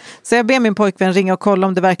 Så jag ber min pojkvän ringa och kolla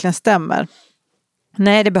om det verkligen stämmer.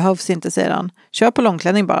 Nej, det behövs inte, säger han. Kör på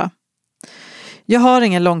långklänning bara. Jag har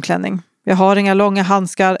ingen långklänning. Jag har inga långa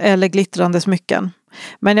handskar eller glittrande smycken.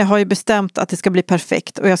 Men jag har ju bestämt att det ska bli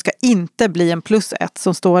perfekt och jag ska inte bli en +1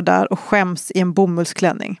 som står där och skäms i en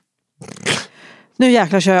bomullsklänning. Nu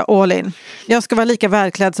jäklar kör jag all in. Jag ska vara lika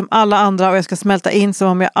välklädd som alla andra och jag ska smälta in som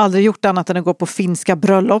om jag aldrig gjort annat än att gå på finska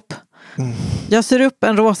bröllop. Jag syr upp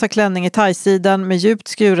en rosa klänning i thaisidan med djupt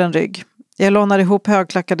skuren rygg. Jag lånar ihop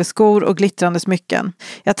högklackade skor och glittrande smycken.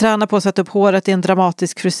 Jag tränar på att sätta upp håret i en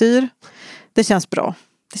dramatisk frisyr. Det känns bra.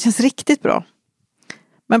 Det känns riktigt bra.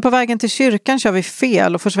 Men på vägen till kyrkan kör vi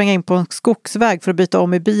fel och får svänga in på en skogsväg för att byta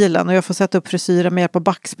om i bilen och jag får sätta upp frisyren med hjälp av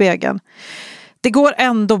backspegeln. Det går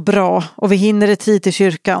ändå bra och vi hinner i tid till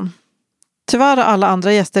kyrkan. Tyvärr har alla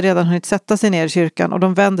andra gäster redan hunnit sätta sig ner i kyrkan och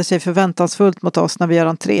de vänder sig förväntansfullt mot oss när vi gör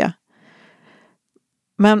entré.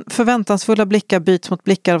 Men förväntansfulla blickar byts mot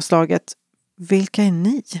blickar av slaget: vilka är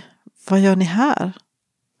ni? Vad gör ni här?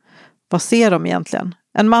 Vad ser de egentligen?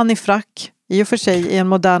 En man i frack, i och för sig i en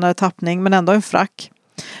modernare tappning men ändå en frack.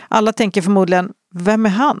 Alla tänker förmodligen, vem är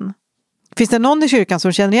han? Finns det någon i kyrkan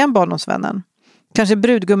som känner igen barndomsvännen? Kanske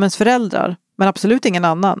brudgummens föräldrar, men absolut ingen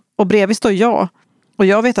annan. Och bredvid står jag. Och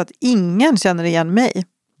jag vet att ingen känner igen mig.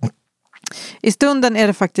 I stunden är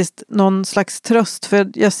det faktiskt någon slags tröst,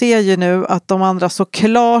 för jag ser ju nu att de andra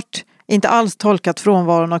såklart inte alls tolkat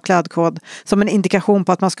frånvaron av klädkod som en indikation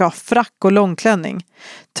på att man ska ha frack och långklänning.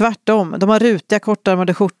 Tvärtom, de har rutiga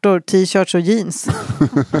kortärmade skjortor, t-shirts och jeans.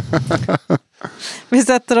 Vi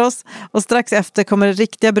sätter oss och strax efter kommer det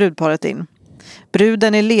riktiga brudparet in.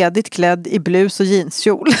 Bruden är ledigt klädd i blus och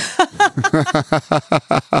jeanskjol.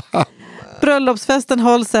 Bröllopsfesten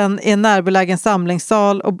hålls sen i en närbelägen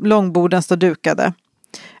samlingssal och långborden står dukade.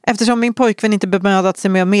 Eftersom min pojkvän inte bemödat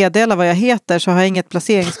sig med att meddela vad jag heter så har jag inget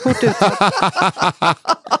placeringskort utsatt.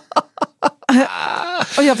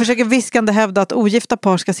 Och jag försöker viskande hävda att ogifta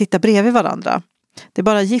par ska sitta bredvid varandra. Det är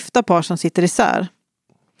bara gifta par som sitter isär.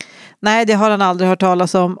 Nej, det har han aldrig hört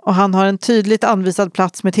talas om och han har en tydligt anvisad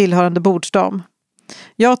plats med tillhörande bordsdam.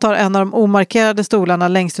 Jag tar en av de omarkerade stolarna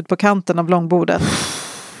längst ut på kanten av långbordet.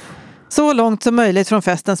 Så långt som möjligt från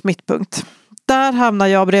festens mittpunkt. där hamnar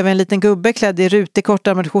jag bredvid en liten gubbe klädd i rutig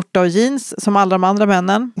kortärmad skjorta och jeans som alla de andra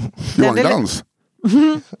männen. Johan Glans.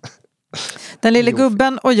 Den lille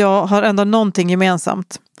gubben och jag har ändå någonting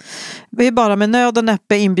gemensamt. Vi är bara med nöd och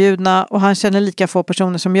näppe inbjudna och han känner lika få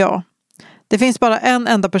personer som jag. Det finns bara en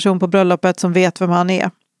enda person på bröllopet som vet vem han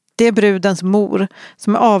är. Det är brudens mor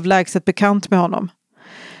som är avlägset bekant med honom.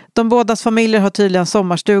 De bådas familjer har tydligen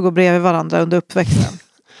sommarstugor bredvid varandra under uppväxten.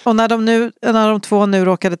 Och när de två nu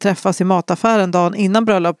råkade träffas i mataffären dagen innan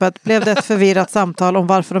bröllopet blev det ett förvirrat samtal om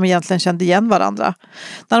varför de egentligen kände igen varandra.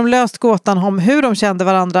 När de löst gåtan om hur de kände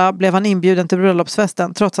varandra blev han inbjuden till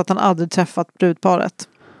bröllopsfesten trots att han aldrig träffat brudparet.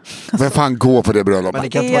 Vem fan går på det bröllopet? Men det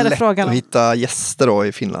kan inte vara lätt att hitta gäster då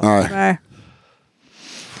i Finland. Nej.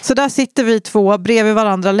 Så där sitter vi två bredvid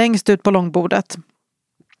varandra längst ut på långbordet.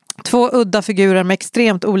 Två udda figurer med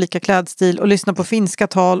extremt olika klädstil och lyssnar på finska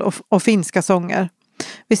tal och finska sånger.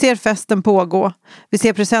 Vi ser festen pågå. Vi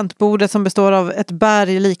ser presentbordet som består av ett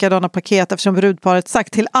berg likadana paket eftersom brudparet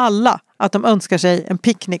sagt till alla att de önskar sig en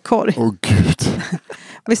picknickkorg. Åh gud.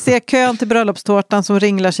 Vi ser kön till bröllopstårtan som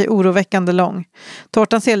ringlar sig oroväckande lång.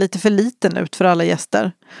 Tårtan ser lite för liten ut för alla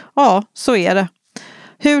gäster. Ja, så är det.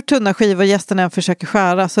 Hur tunna skivor gästerna än försöker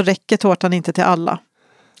skära så räcker tårtan inte till alla.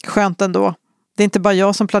 Skönt ändå. Det är inte bara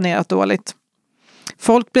jag som planerat dåligt.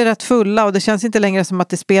 Folk blir rätt fulla och det känns inte längre som att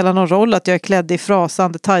det spelar någon roll att jag är klädd i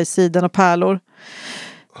frasande thaisiden och pärlor.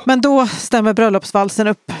 Men då stämmer bröllopsvalsen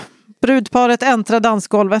upp. Brudparet äntrar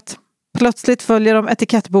dansgolvet. Plötsligt följer de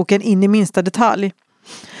etikettboken in i minsta detalj.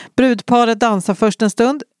 Brudparet dansar först en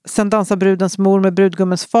stund. Sen dansar brudens mor med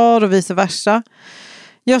brudgummens far och vice versa.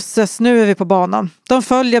 Jösses, nu är vi på banan. De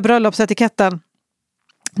följer bröllopsetiketten.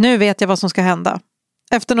 Nu vet jag vad som ska hända.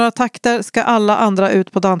 Efter några takter ska alla andra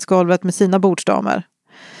ut på dansgolvet med sina bordsdamer.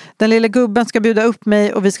 Den lilla gubben ska bjuda upp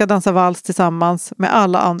mig och vi ska dansa vals tillsammans med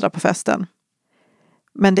alla andra på festen.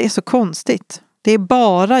 Men det är så konstigt. Det är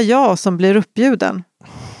bara jag som blir uppbjuden.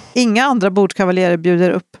 Inga andra bordskavaljerer bjuder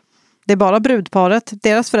upp. Det är bara brudparet,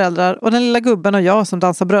 deras föräldrar och den lilla gubben och jag som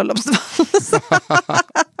dansar bröllopsvals.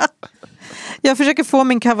 Jag försöker få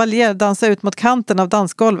min kavaljer dansa ut mot kanten av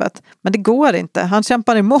dansgolvet. Men det går inte. Han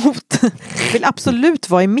kämpar emot. Vill absolut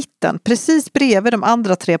vara i mitten. Precis bredvid de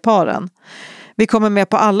andra 3 paren. Vi kommer med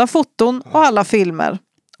på alla foton och alla filmer.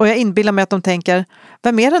 Och jag inbillar mig att de tänker,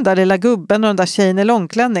 vem är den där lilla gubben och den där tjejen i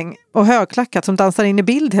långklänning och högklackat som dansar in i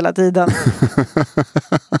bild hela tiden?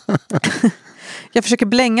 Jag försöker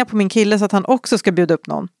blänga på min kille så att han också ska bjuda upp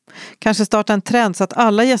någon. Kanske starta en trend så att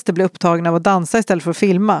alla gäster blir upptagna av att dansa istället för att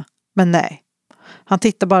filma. Men nej. Han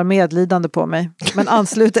tittar bara medlidande på mig. Men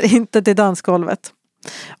ansluter inte till dansgolvet.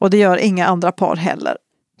 Och det gör inga andra par heller.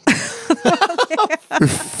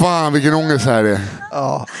 Fan vilken ångest här är.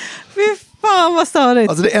 Ja. Fy fan vad störigt.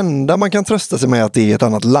 Alltså det enda man kan trösta sig med är att det är ett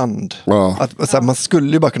annat land. Ja. Att, så här, man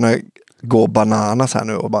skulle ju bara kunna gå bananas här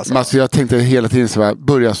nu och bara så. Alltså jag tänkte hela tiden så här,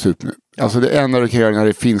 börja sup nu. Ja. Alltså det enda du kan göra när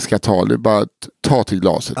det är finska tal, det är bara att ta till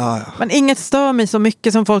glaset. Ja. Men inget stör mig så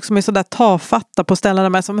mycket som folk som är sådär tafatta på ställena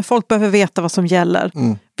med som, men folk behöver veta vad som gäller.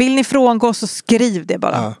 Vill ni frångå så skriv det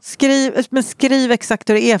bara. Skriv exakt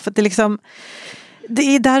hur det är, för att det liksom, det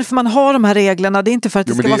är därför man har de här reglerna. Det är inte för att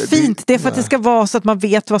det ska vara fint. Det är för att det ska vara så att man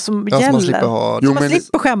vet vad som gäller. Så man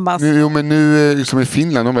slipper skämmas. Jo, men nu liksom i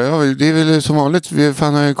Finland, de bara, det är väl som vanligt. Vi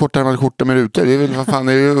fan har en kortärmad skjorta med rutor. Det är väl vad fan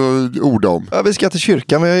är det ord om. Ja, vi ska till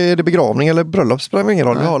kyrkan, men är det begravning eller bröllop spelar ingen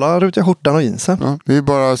roll. Vi har rutiga skjortan och jeansen. Ja, det är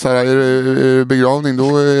bara så här, är det begravning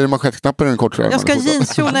då är det manschettknappar en kortärmad. Jag ska ha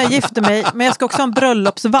jeanskjol när jag gifter mig, men jag ska också ha en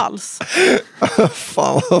bröllopsvals.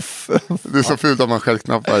 Fan vad det är så fult att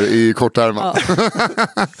manschettknappar i kortärmad. Ja.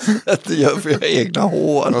 Det gör för jag egna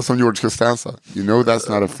hår. Ja, som George Costanza. You know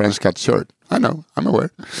that's not a French cut shirt. I know, I'm aware.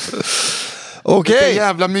 Okej. Vilken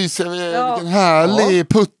jävla mysig, vilken härlig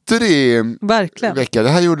puttrig vecka. Det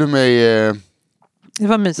här gjorde mig... det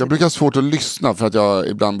var mysigt. Jag brukar ha svårt att lyssna för att jag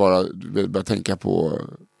ibland bara börjar tänka på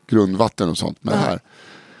grundvatten och sånt. Men här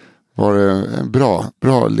var det en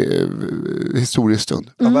bra historiestund.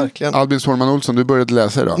 Ja, verkligen. Albin Sårman Olsson, du började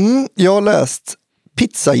läsa idag. Jag har läst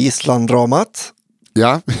Pizzagisslan-dramat.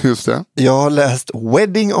 Ja, just det. Jag har läst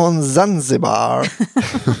Wedding on Zanzibar.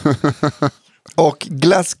 Och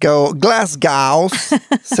Glasgows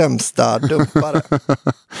sämsta dumpare.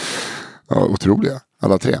 Ja, otroliga,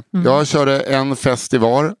 alla 3. Jag körde en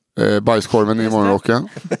festival, bajskorven i morgonrocken.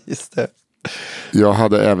 Just det. Jag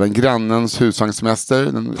hade även grannens husvagnsmäster,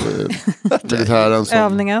 den militären som...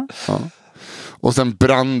 Övningen. Ja. Och sen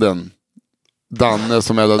branden. Danne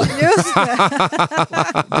som eldade. Just det.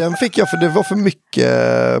 Den fick jag för det var för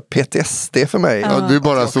mycket PTSD för mig. Ja, du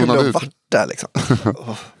bara jag kunde zonade ha ut. varit där liksom.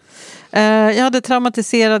 Jag hade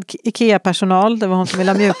traumatiserad IKEA-personal. Det var hon som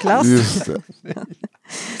ville ha mjukglass. Just det.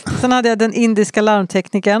 Sen hade jag den indiska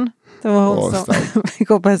larmteknikern. Det var hon som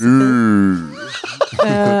går på SFI.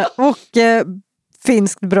 Och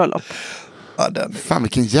finskt bröllop. Ja, den. Fan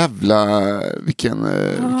vilken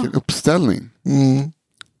uppställning.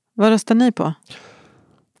 Vad röstar ni på?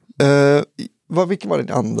 Vilken var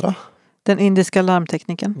din andra? Den indiska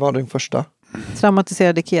larmtekniken. Var din första?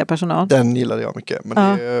 Traumatiserad IKEA-personal. Den gillade jag mycket.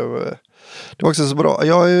 Men det var också så bra.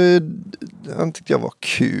 Jag tyckte jag var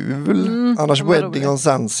kul. Annars Wedding on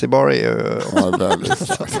Zanzibar är ju... Ja, väldigt.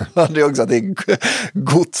 Det är också att det är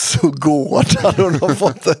gods och gårdar och de har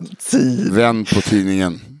fått en tid. Vänd på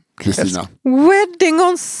tidningen, Kristina. Wedding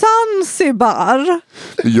on Zanzibar.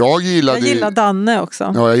 Jag gillar Danne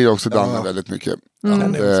också. Ja, jag gillar också Danne väldigt mycket.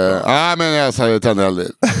 Men jag tände aldrig.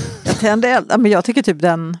 Jag tände eld. Men jag tycker typ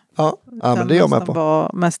den men det är jag med på.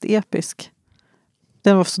 Var mest episk.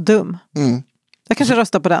 Den var så dum. Jag kanske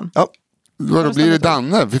röstar på den. Ja. Då blir det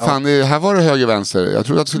Danne. För fan, här var det höger-vänster. Jag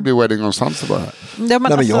trodde att det skulle bli Wedding on Zanzibar här. Ja,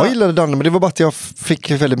 men jag gillade Danne, men det var bara att jag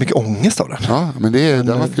fick väldigt mycket ångest av den. Ja, men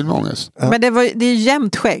den var fylld med ångest. Ja. Men det är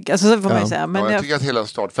jämnt skägg, alltså, så får man ju säga. Men jag tycker att hela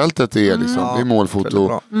startfältet är liksom, det är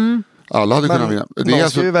målfoto. Alla hade kunnat vinna. Det är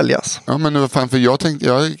ska ju väljas. Ja, men vad fan, för jag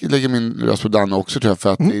lägger min röst på Danne också, tror jag,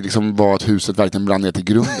 för att det liksom var att huset verkligen brann ner till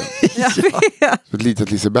grunden. Ett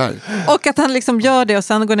litet Liseberg. Och att han liksom gör det och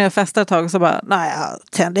sen går ner och festar ett tag och så bara, nej, jag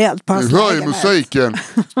tände eld på hans lägenhet. Hör musiken!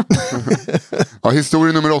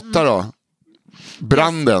 Historia nummer 8 då.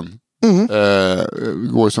 Branden.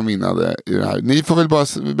 Går som vinnade i det här. Ni får väl bara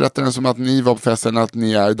berätta den som att ni var på festen, att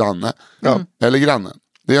ni är Danne. Eller grannen.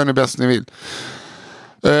 Det gör ni bäst ni vill.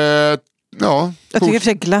 Jag tycker för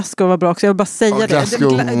sig Glasgow var bra också. Jag vill bara säga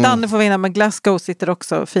det. Danne får vinna, men Glasgow sitter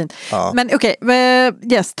också fint. Men okej,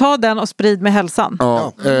 ta den och sprid med hälsan.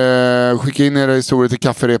 Skicka in era historier till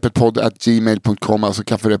kafferepetpodd@gmail.com, alltså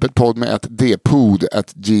kafferepetpodd med ett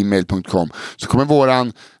dpod@gmail.com. Så kommer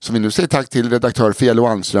våran, som vi nu säger tack till, redaktör Fialo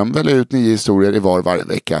Anström välja ut 9 historier i varje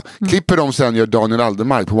vecka. Klipper dem sen gör Daniel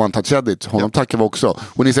Aldermark på One Touch Edit. Honom tackar vi också.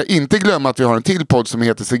 Och ni ska inte glömma att vi har en till podd som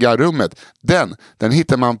heter Cigarrummet. Den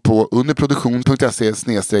hittar man på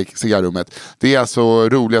underproduktion.se/cigarrummet. Det är alltså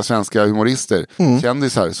roliga svenska humorister,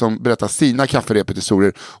 kändisar, som berättar sina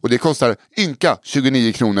kafferepet-historier. Och det kostar ynka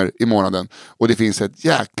 29 kronor i månaden. Och det finns ett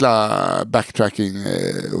jäkla backtracking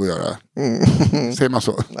att göra. Säger man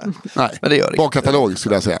så? Nej. Men det gör det. Bakkatalog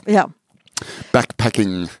skulle jag säga. Ja.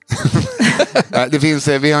 Backpacking. Det finns,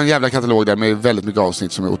 vi har en jävla katalog där med väldigt mycket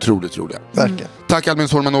avsnitt som är otroligt roliga. Verkligen. Tack Albin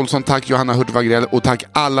Solman Olsson, tack Johanna Hurtig Wagrell och tack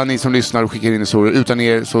alla ni som lyssnar och skickar in historier. Utan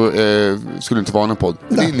er så skulle det inte vara någon podd.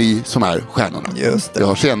 Det är ni som är stjärnorna. Just det. Vi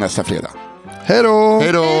hörs igen nästa fredag. Hej då!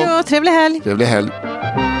 Hej då! Trevlig helg! Trevlig helg!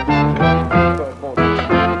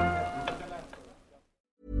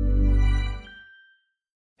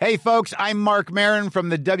 Hey folks, I'm Mark Maron from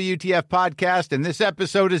the WTF podcast, and this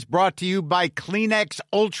episode is brought to you by Kleenex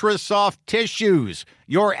Ultra Soft Tissues,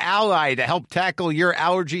 your ally to help tackle your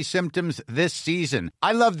allergy symptoms this season.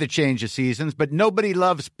 I love the change of seasons, but nobody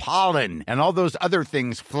loves pollen and all those other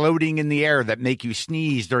things floating in the air that make you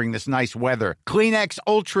sneeze during this nice weather. Kleenex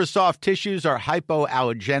Ultra Soft Tissues are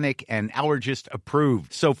hypoallergenic and allergist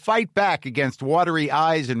approved, so fight back against watery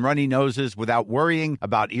eyes and runny noses without worrying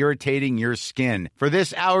about irritating your skin. For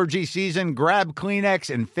this allergy season, grab Kleenex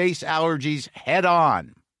and face allergies head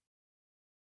on.